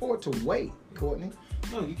can't afford to wait, Courtney.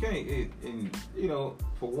 No, you can't.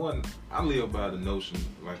 For one, I live by the notion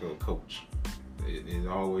like a coach. It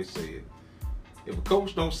always said, if a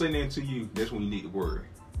coach don't say nothing to you, that's when you need to worry.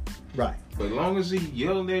 Right. But as long as he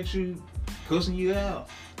yelling at you, cussing you out,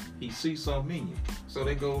 he sees something in you. So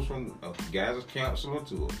that goes from a guidance counselor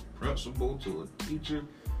to a principal to a teacher.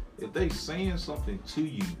 If they saying something to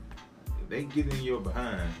you, if they get in your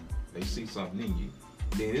behind, they see something in you,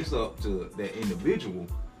 then it's up to that individual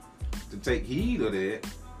to take heed of that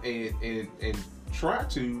and try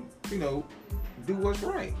to, do what's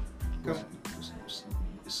right. Because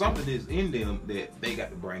something is in them that they got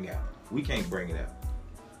to bring out. We can't bring it out.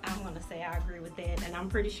 I want to say I agree with that, and I'm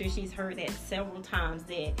pretty sure she's heard that several times,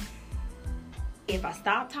 that if I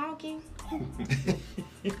stop talking,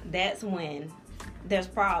 that's when there's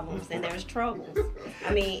problems and there's troubles.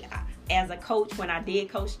 I mean, as a coach, when I did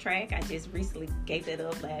coach track, I just recently gave that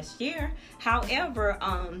up last year. However,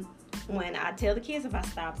 when I tell the kids, if I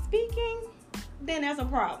stop speaking, then there's a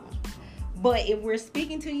problem. But if we're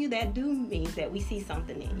speaking to you, that do means that we see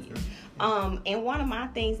something in you. And one of my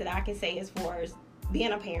things that I can say as far as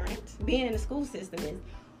being a parent, being in the school system, is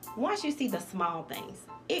once you see the small things,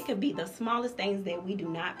 it could be the smallest things that we do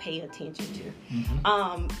not pay attention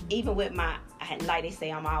to. Even with like they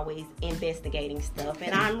say, I'm always investigating stuff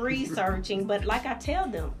and I'm researching, but like I tell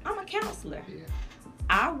them, I'm a counselor. Yeah.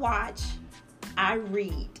 I watch, I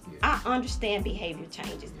read, I understand behavior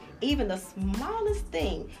changes. Even the smallest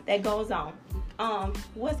thing that goes on,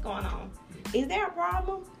 what's going on? Is there a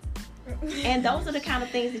problem? And those are the kind of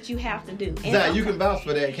things that you have to do. Zai, you can vouch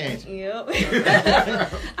for that, can't you? Yep.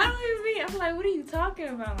 I don't even mean. I'm like, what are you talking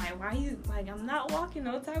about? Like, why you like? I'm not walking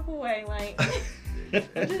no type of way. Like,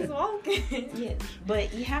 I'm just walking. Yes,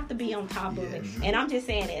 but you have to be on top of it. And I'm just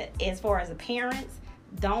saying that as far as the parents,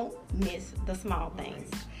 don't miss the small things.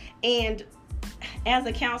 And as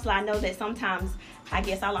a counselor, I know that sometimes, I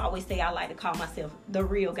guess I'll always say I like to call myself the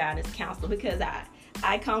real guidance counselor, because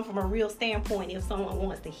I come from a real standpoint if someone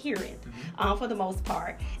wants to hear it, for the most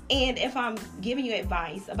part. And if I'm giving you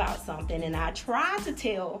advice about something and I try to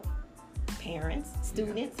tell parents,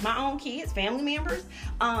 students, my own kids, family members,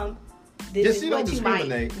 this is what you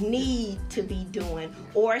might need to be doing.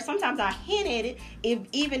 Or sometimes I hint at it,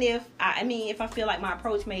 if I feel like my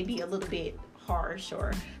approach may be a little bit harsh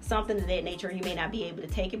or something of that nature, you may not be able to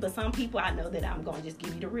take it. But some people, I know that I'm going to just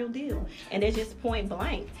give you the real deal. And it's just point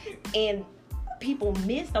blank. And people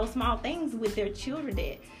miss those small things with their children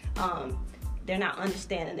that they're not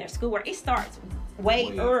understanding their schoolwork. It starts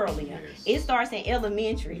way earlier. Yes. It starts in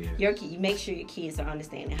elementary. Yes. You make sure your kids are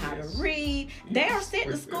understanding how to read. They are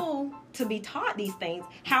sent to school to be taught these things.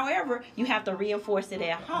 However, you have to reinforce it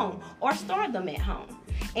at home or start them at home.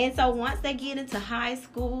 And so once they get into high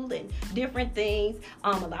school and different things,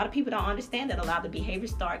 a lot of people don't understand that a lot of the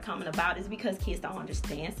behaviors start coming about is because kids don't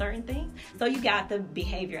understand certain things. So you got the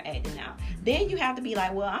behavior acting out. Then you have to be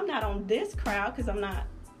like, well, I'm not on this crowd because I'm not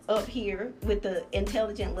up here with the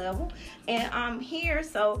intelligent level, and I'm here,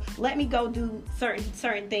 so let me go do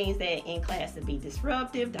certain things that in class would be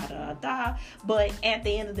disruptive, but at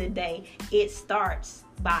the end of the day, it starts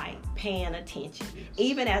by paying attention.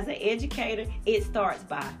 Even as an educator, it starts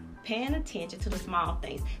by paying attention to the small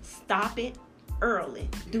things. Stop it early.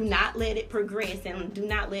 Do not let it progress and do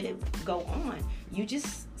not let it go on. You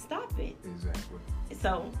just stop it. Exactly.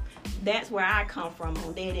 So that's where I come from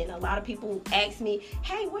on that. And a lot of people ask me,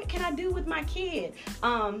 hey, what can I do with my kid?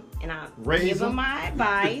 And I give them my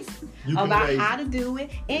advice about how to do it.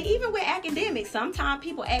 And even with academics, sometimes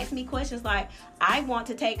people ask me questions like, I want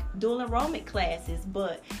to take dual enrollment classes,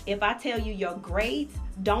 but if I tell you your grades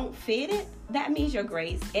don't fit it, that means your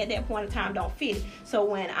grades at that point in time don't fit it. So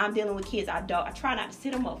when I'm dealing with kids, I try not to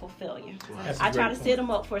set them up for failure. I try to set them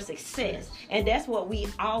up for success. And that's what we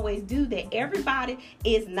always do, that everybody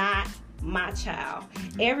is not my child.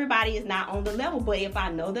 Everybody is not on the level, but if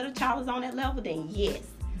I know that a child is on that level, then yes,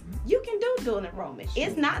 you can do dual enrollment.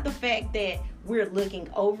 It's not the fact that we're looking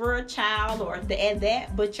over a child or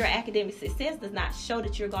that, but your academic success does not show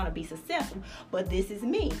that you're going to be successful. But this is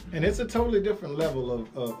me. And it's a totally different level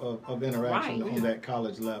of interaction on that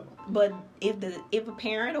college level. But if a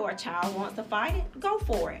parent or a child wants to fight it, go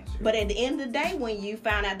for it. But at the end of the day, when you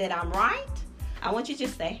find out that I'm right, I want you to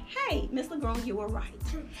just say, hey, Miss LeGrone, you were right.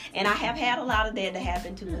 And I have had a lot of that to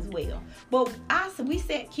happen too as well. But we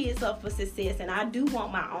set kids up for success, and I do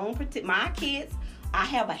want my kids, I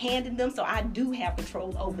have a hand in them, so I do have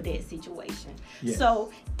control over that situation. Yes. So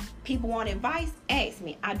people want advice, ask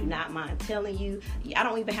me. I do not mind telling you. I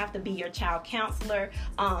don't even have to be your child counselor,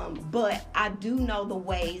 but I do know the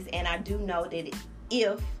ways, and I do know that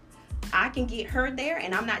if I can get her there,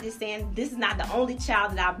 and I'm not just saying this is not the only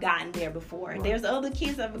child that I've gotten there before. Right. There's other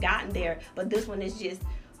kids that have gotten there, but this one is just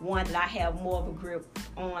one that I have more of a grip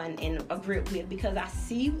on and a grip with, because I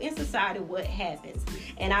see in society what happens,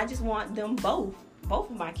 and I just want them both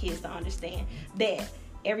of my kids to understand that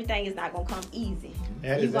everything is not going to come easy.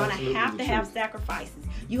 You're going to have sacrifices.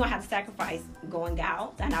 You're going to have to sacrifice going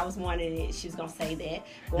out, and I was wondering if she was going to say that.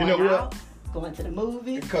 Going out, going to the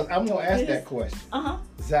movies. Because I'm going to ask that question.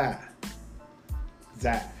 Zai.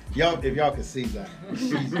 Y'all, if y'all can see Zai,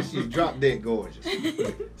 she's drop dead gorgeous.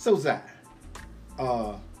 So Zai,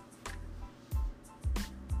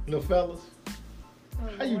 little fellas,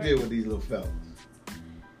 how you deal with these little fellas?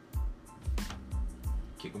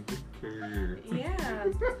 Kick them to the curb. Yeah.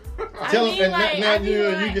 Tell them, and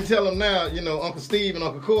you can tell them now, Uncle Steve and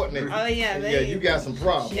Uncle Courtney. Oh yeah, you got some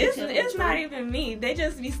problems. It's not even me. They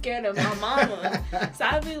just be scared of my mama. So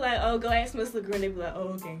I'd be like, oh, go ask Miss LeGrone. They be like,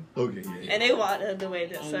 oh, okay. Okay, yeah. And they walk the other way.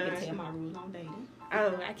 And you can tell my rules on dating.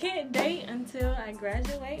 Oh, I can't date until I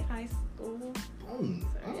graduate high school.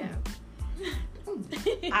 So yeah.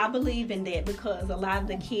 I believe in that because a lot of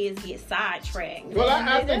the kids get sidetracked. Well,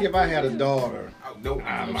 I think if I had a daughter,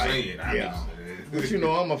 I might. But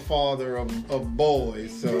I'm a father of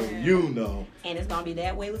boys, so And it's gonna be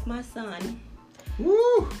that way with my son.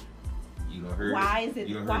 Woo! Why do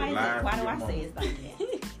I say it's like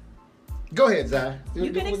that? Go ahead, Zai. You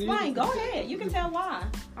can explain. Go ahead. You can tell why.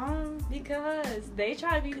 Because they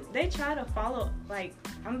try to follow, like,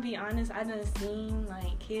 I'm gonna be honest, I done seen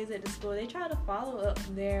like kids at the school, they try to follow up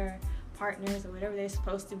their partners or whatever they're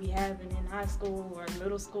supposed to be having in high school or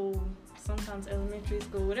middle school, sometimes elementary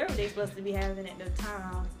school, whatever they're supposed to be having at the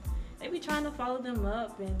time. They be trying to follow them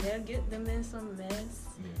up and they'll get them in some mess.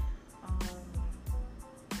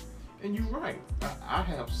 And you're right. I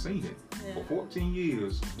have seen it. Yeah. For 14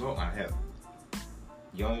 years, I have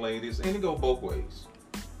young ladies, and it go both ways.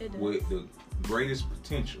 It does. With the greatest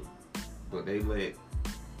potential, but they let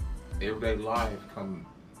everyday life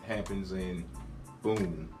happens, and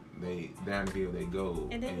boom, downhill they go.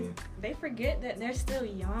 And then they forget that they're still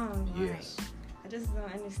young. Yes. I just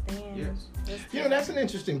don't understand. Yes. That's an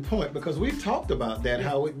interesting point, because we've talked about that.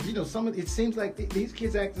 How it seems like these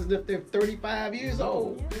kids act as if they're 35 years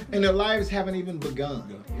old, and their lives haven't even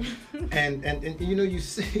begun. And you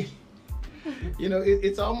see,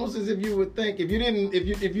 it's almost as if you would think if you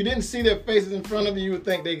didn't see their faces in front of you, you would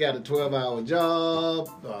think they got a 12-hour job,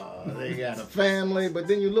 they got a family. But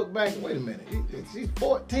then you look back, wait a minute, she's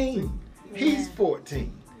 14, he's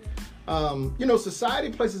 14. Society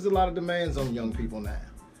places a lot of demands on young people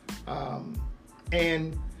now.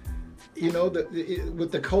 And,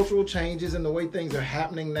 with the cultural changes and the way things are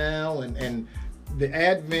happening now and the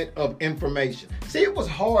advent of information. See, it was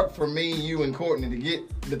hard for me, you, and Courtney to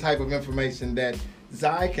get the type of information that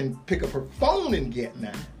Zai can pick up her phone and get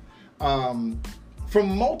now.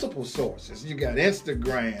 From multiple sources. You got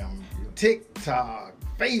Instagram, TikTok,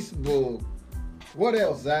 Facebook. What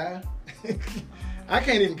else, Zai? I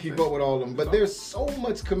can't even keep up with all of them, but there's so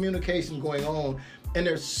much communication going on, and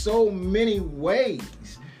there's so many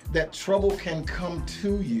ways that trouble can come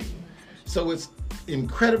to you. So it's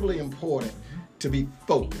incredibly important to be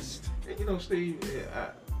focused. And Steve,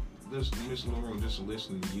 Miss LaRue, just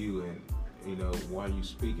listening to you and while you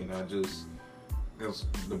speaking, because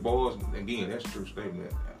the boys, again, that's a true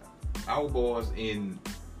statement. Our boys in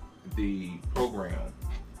the program,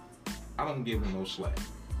 I don't give them no slack.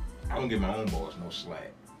 I don't give my own boys no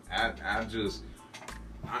slack.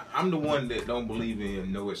 I'm the one that don't believe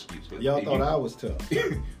in no excuse. Y'all thought I was tough.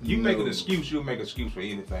 You make an excuse, you'll make an excuse for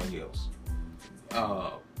anything else.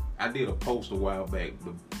 I did a post a while back.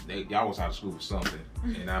 Y'all was out of school for something,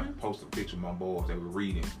 and I posted a picture of my boys that were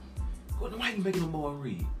reading. Well, why you making them boys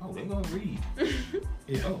read? Oh, they gonna read.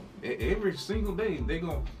 Yeah. Oh, every single day they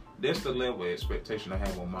gonna. That's the level of expectation I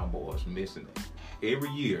have on my boys. Missing it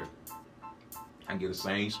every year. I get the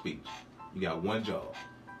same speech. You got one job.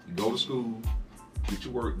 You go to school, get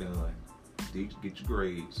your work done, get your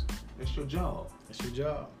grades. That's your job. That's your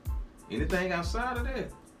job. Anything outside of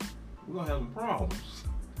that, we're gonna have some problems.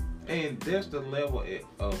 And that's the level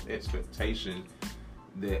of expectation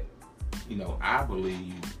that I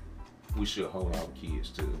believe we should hold our kids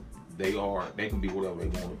to. They can be whatever they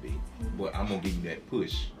want to be, but I'm gonna give you that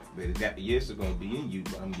push. Yes, it's gonna be in you,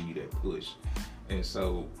 but I'm gonna give you that push. And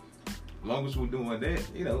so, as long as we're doing that,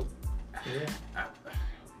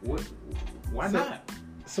 why not?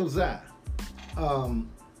 So Zai, and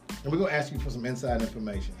we're gonna ask you for some inside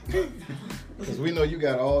information because we know you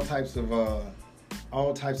got all types of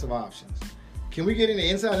options. Can we get any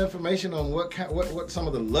inside information on what some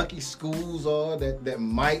of the lucky schools are that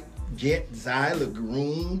might get Zai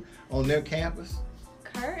LaGroom on their campus?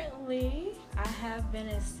 Currently, I have been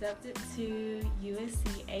accepted to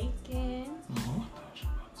USC Aiken.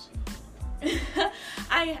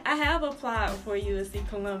 I have applied for USC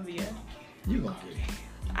Columbia. You gonna get it.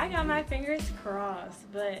 I got my fingers crossed,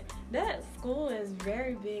 but that school is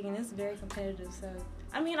very big and it's very competitive. So,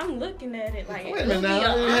 I mean, I'm looking at it like. Wait a minute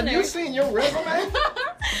now. Have you seen your resume?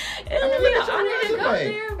 It'll be an honor to go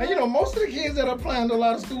there. And most of the kids that are applying to a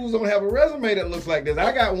lot of schools don't have a resume that looks like this.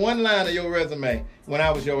 I got one line of your resume when I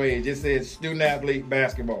was your age. It said student athlete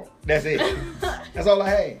basketball. That's it. That's all I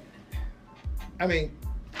had. I mean,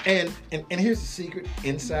 and here's the secret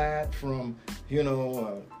inside from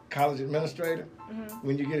college administrator. Mm-hmm.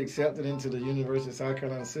 When you get accepted into the University of South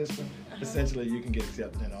Carolina system, essentially you can get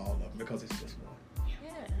accepted in all of them because it's just one.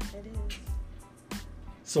 Yeah, it is.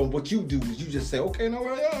 So what you do is you just say, okay, no,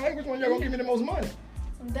 which one y'all gonna give me the most money?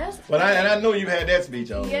 But I know you've had that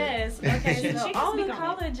speech already. Yes. Okay. So all the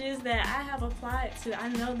colleges that I have applied to, I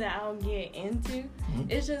know that I'll get into. Mm-hmm.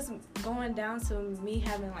 It's just going down to me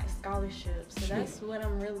having like scholarships. So that's what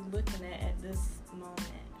I'm really looking at this moment.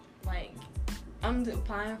 Like, I'm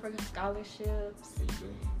applying for scholarships,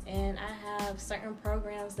 and I have certain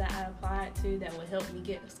programs that I applied to that will help me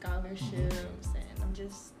get scholarships,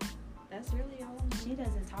 and that's really all. She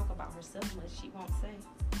doesn't talk about herself much. She won't say.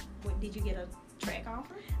 What, did you get a track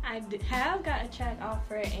offer? I have got a track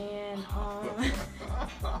offer, and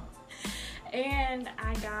and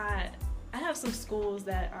I have some schools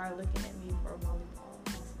that are looking at me for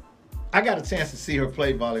volleyball. I got a chance to see her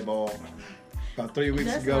play volleyball about 3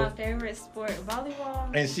 weeks ago. That's my favorite sport, volleyball.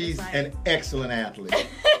 And she's an excellent athlete.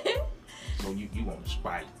 So you want to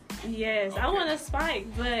spike? Yes, okay. I want to spike,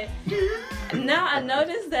 but now I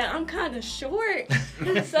noticed that I'm kind of short,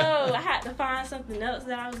 so I had to find something else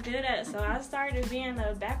that I was good at. So I started being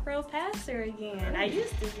a back row passer again. I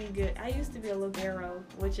used to be good. I used to be a libero,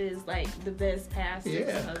 which is like the best passer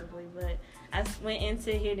supposedly, but I went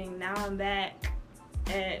into hitting. Now I'm back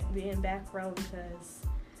at being back row because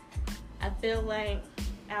I feel like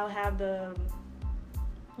I'll have the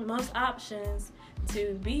most options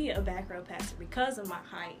to be a back row passer because of my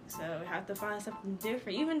height. So I have to find something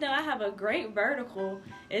different. Even though I have a great vertical,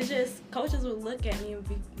 it's just coaches would look at me and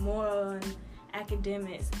be more on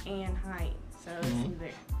academics and height. So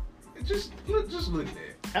it's just look at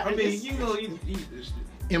that. I mean,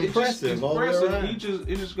 impressive.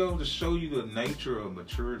 It just goes to show you the nature of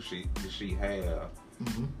maturity that she have.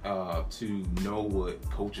 To know what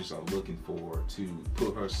coaches are looking for, to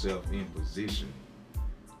put herself in position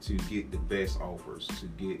to get the best offers, to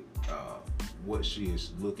get what she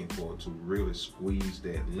is looking for, to really squeeze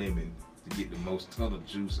that lemon to get the most ton of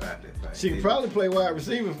juice out that thing. She could probably play wide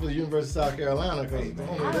receiver for the University of South Carolina because I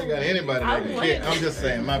don't know if they got anybody that can hit. I'm just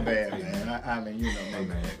saying, my bad, man. I mean,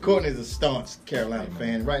 man. Courtney's a staunch Carolina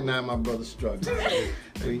fan. Right now, my brother's struggling.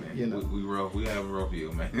 We rough. We have a rough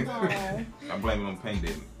year, man. I blame it on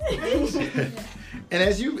pandemic. And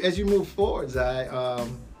as you move forward, Zai, are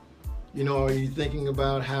you thinking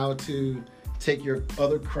about how to take your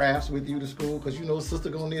other crafts with you to school? Because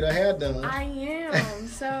sister gonna need her hair done. I am.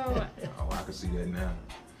 So. I can see that now.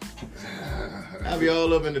 I'll be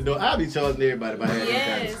all up in the door. I'll be charging everybody by having that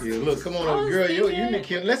kind of Yes. skill. Look, come on, I was girl, you thinking- need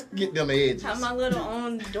to let's get them edges. Have my little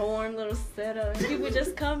own dorm, little setup. And people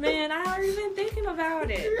just come in. I already been thinking about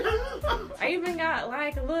it. I even got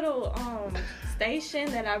like a little station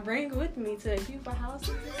that I bring with me to people's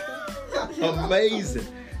houses and stuff. Amazing.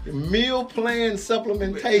 Meal plan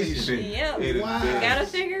supplementation. Yep. It is Wow. very- You gotta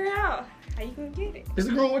figure out how you can get it. Mr.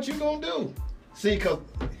 Groom, what you gonna do? See, cause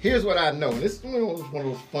here's what I know. This is one of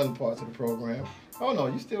those fun parts of the program. Oh no,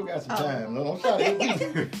 you still got some time. No, don't try to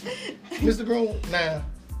hit me. Mr. Groom, now,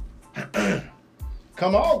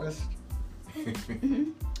 come August,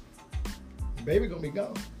 baby gonna be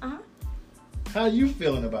gone. Uh-huh. How you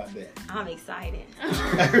feeling about that? I'm excited.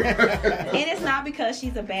 And it's not because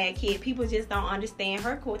she's a bad kid. People just don't understand.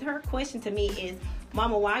 Her question to me is,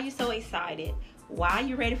 Mama, why are you so excited? Why are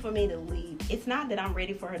you ready for me to leave? It's not that I'm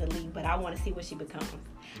ready for her to leave, but I want to see what she becomes.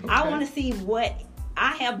 I want to see what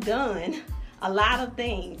I have done, a lot of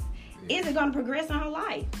things. Is it going to progress in her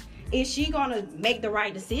life? Is she going to make the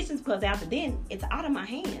right decisions? Because after then, it's out of my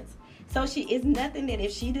hands. So it's nothing that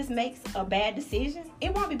if she just makes a bad decision,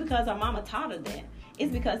 it won't be because her mama taught her that.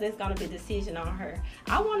 It's because it's going to be a decision on her.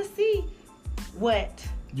 I want to see what...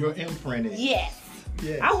 Your imprint is. Yes.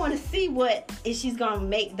 Yes. I want to see if she's going to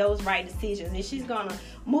make those right decisions. If she's going to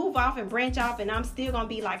move off and branch off, and I'm still going to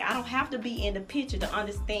be like, I don't have to be in the picture to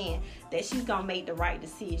understand that she's going to make the right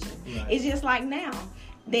decision. Right. It's just like now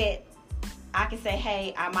that I can say,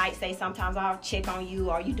 hey, I might say sometimes I'll check on you,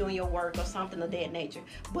 or you doing your work or something of that nature.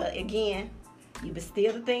 But again, you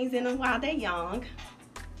bestow the things in them while they're young,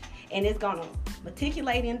 and it's going to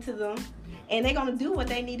matriculate into them. And they're going to do what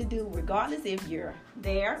they need to do regardless if you're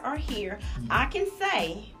there or here. I can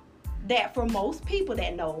say that for most people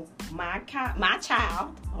that know my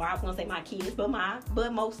child, or I was going to say my kids,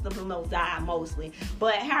 but most of them know Zai mostly.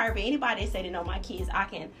 But however, anybody that say they know my kids, I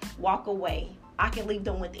can walk away. I can leave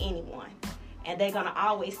them with anyone. And they're going to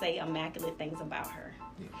always say immaculate things about her.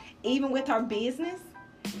 Yeah. Even with her business,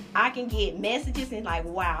 I can get messages and like,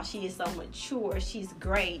 wow, she is so mature. She's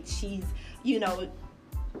great. She's,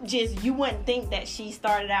 just you wouldn't think that she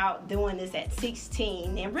started out doing this at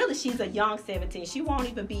 16, and really she's a young 17. She won't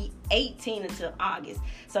even be 18 until August,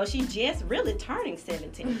 so she's just really turning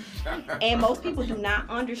 17. And most people do not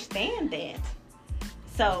understand that.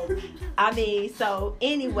 So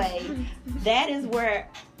anyway, that is where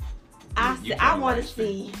I want to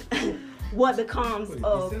see what becomes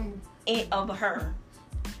of her.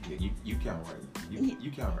 Yeah, you count right. You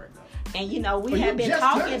count right now. And we you have been just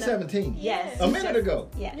talking. turned 17. Yes. A minute ago.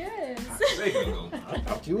 Yeah. Yes. I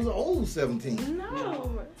thought you was an old 17.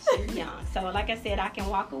 No. She's young. So like I said, I can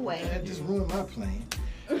walk away. That just ruined my plan.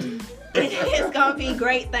 It's gonna be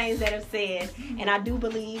great things that are said, and I do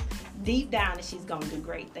believe deep down that she's gonna do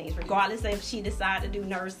great things, regardless if she decides to do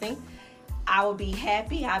nursing. I will be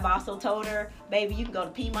happy. I've also told her, baby, you can go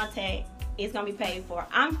to Piedmont Tech. It's gonna be paid for.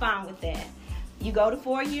 I'm fine with that. You go to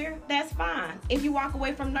 4-year, that's fine. If you walk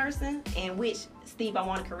away from nursing, and which, Steve, I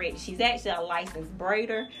want to correct, she's actually a licensed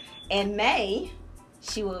braider. In May,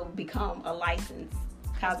 she will become a licensed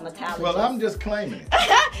cosmetologist. Well, I'm just claiming it.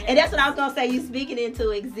 And that's what I was going to say. You speak it into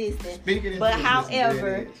existence. Speak it into But existence, however,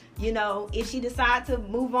 there it is. if she decides to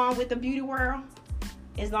move on with the beauty world,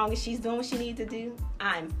 as long as she's doing what she needs to do,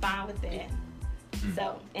 I'm fine with that.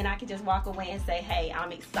 So, and I can just walk away and say, hey,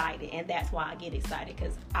 I'm excited. And that's why I get excited,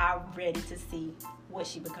 because I'm ready to see what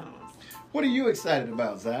she becomes. What are you excited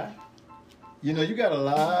about, Zai? You got a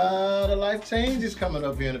lot of life changes coming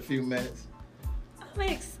up here in a few minutes.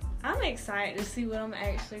 I'm excited to see what I'm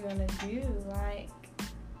actually going to do. Like,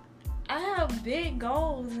 I have big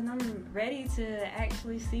goals, and I'm ready to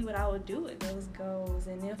actually see what I will do with those goals,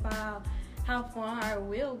 and how far I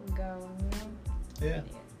will go. Yeah.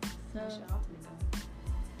 So,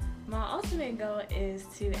 my ultimate goal is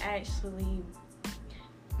to actually,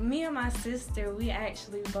 me and my sister, we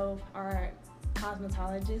actually both are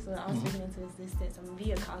cosmetologists. So I'm speaking into existence. I'm going to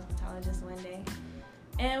be a cosmetologist one day.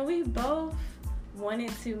 And we both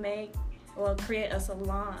wanted to create a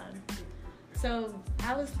salon. So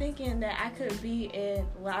I was thinking that I could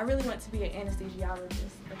I really want to be an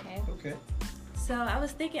anesthesiologist, okay? Okay. So I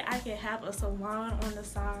was thinking I could have a salon on the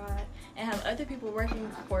side and have other people working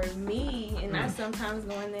for me, and I sometimes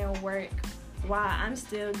go in there and work while I'm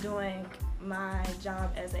still doing my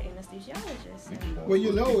job as an anesthesiologist. Well,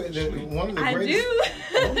 one of the I greatest...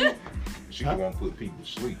 do. She won't put people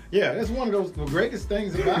to sleep. Yeah, that's one of the greatest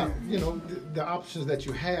things about, the options that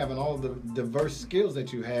you have and all the diverse skills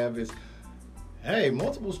that you have is, hey,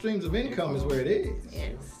 multiple streams of income is where it is.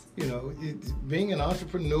 Yes. being an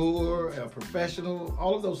entrepreneur, a professional,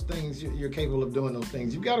 all of those things, you're capable of doing those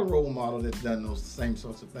things. You've got a role model that's done those same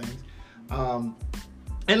sorts of things.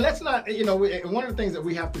 And let's not, one of the things that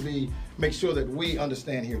we have to make sure that we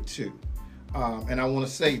understand here too. And I want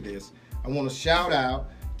to say this. I want to shout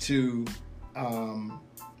out to Mr.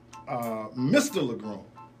 LeGrone.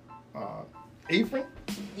 Ephraim?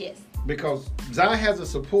 Yes. Because Zai has a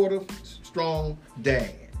supportive, strong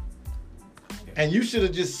dad. And you should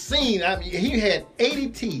have just seen, he had 80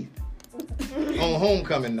 teeth on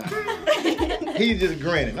homecoming night. He's just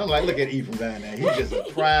grinning. I'm like, look at Ephraim down there. He's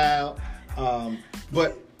just proud.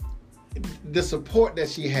 But the support that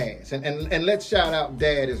she has, and let's shout out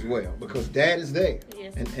Dad as well, because Dad is there,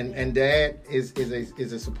 yes, and Dad is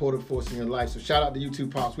a supportive force in your life. So shout out to you two,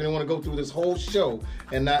 Pops. We don't want to go through this whole show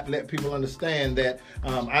and not let people understand that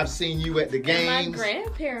I've seen you at the games, and my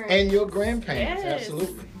grandparents, and your grandparents. Yes.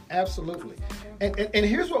 Absolutely. And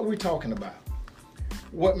here's what we're talking about: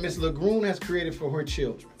 what Miss LeGrone has created for her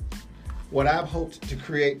children, what I've hoped to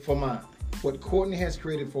create for mine, what Courtney has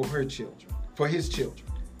created for her children, for his children.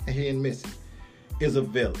 And he and Missy, is a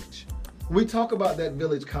village. We talk about that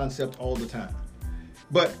village concept all the time.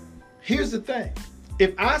 But here's the thing.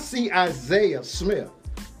 If I see Isaiah Smith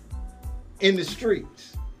in the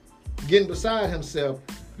streets getting beside himself,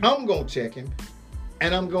 I'm going to check him,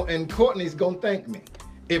 and Courtney's going to thank me.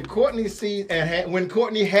 If Courtney sees, when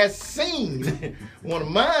Courtney has seen one of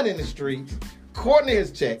mine in the streets, Courtney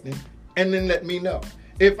has checked him and then let me know.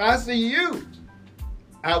 If I see you,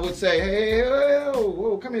 I would say, hey,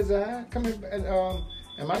 whoa, come here, Zai. Come here.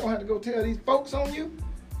 Am I going to have to go tell these folks on you?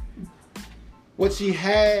 What she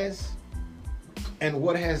has and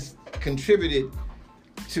what has contributed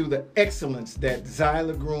to the excellence that Zai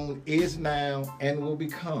LeGrone is now and will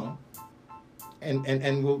become, and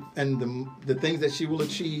the things that she will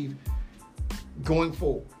achieve going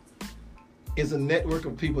forward, is a network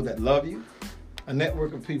of people that love you, a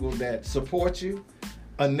network of people that support you,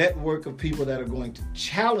 a network of people that are going to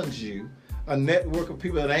challenge you, a network of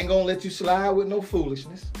people that ain't going to let you slide with no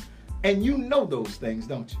foolishness. And you know those things,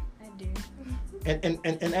 don't you? I do.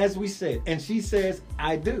 And as we said, and she says,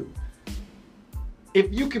 I do.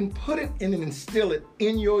 If you can put it in and instill it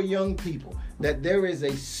in your young people, that there is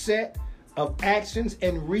a set of actions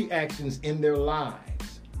and reactions in their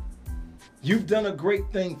lives, you've done a great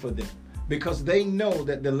thing for them, because they know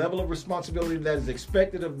that the level of responsibility that is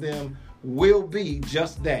expected of them will be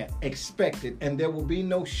just that, expected, and there will be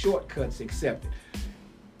no shortcuts accepted.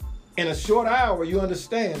 In a short hour, you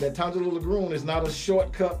understand that Tangela LeGrone is not a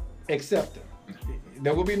shortcut acceptor.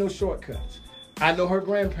 There will be no shortcuts. I know her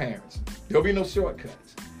grandparents. There'll be no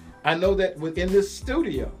shortcuts. I know that within this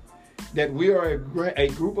studio, that we are a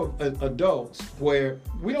group of adults where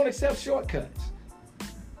we don't accept shortcuts.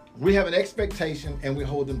 We have an expectation and we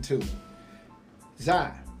hold them to it.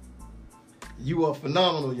 Zai, you are a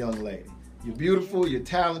phenomenal young lady. You're beautiful, you're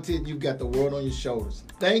talented, you've got the world on your shoulders.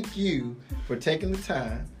 Thank you for taking the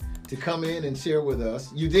time to come in and share with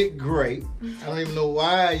us. You did great. I don't even know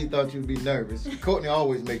why you thought you'd be nervous. Courtney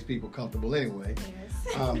always makes people comfortable anyway.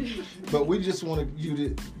 Yes. But we just want you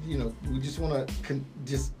to, we just want to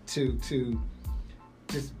just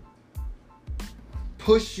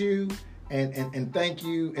push you and thank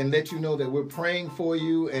you and let you know that we're praying for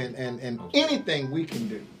you and anything we can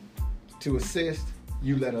do to assist,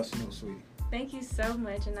 you let us know, sweetie. Thank you so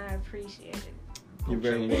much, and I appreciate it. You're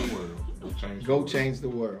very welcome. Go change the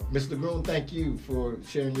world. Ms. LeGrone, thank you for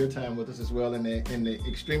sharing your time with us as well in the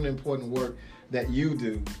extremely important work that you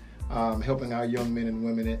do, helping our young men and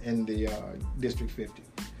women in the District 50.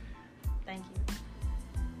 Thank you.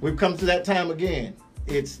 We've come to that time again.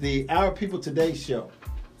 It's the Our People Today show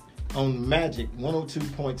on Magic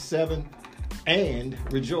 102.7 and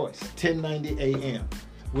Rejoice 1090 AM.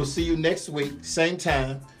 We'll see you next week, same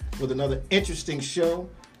time, with another interesting show,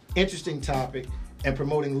 interesting topic, and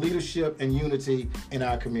promoting leadership and unity in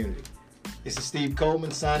our community. This is Steve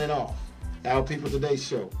Coleman signing off. Our People Today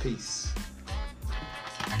show. Peace.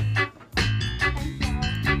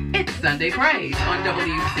 It's Sunday Praise on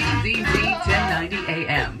WCZZ 1090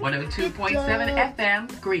 AM, 102.7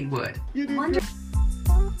 FM, Greenwood.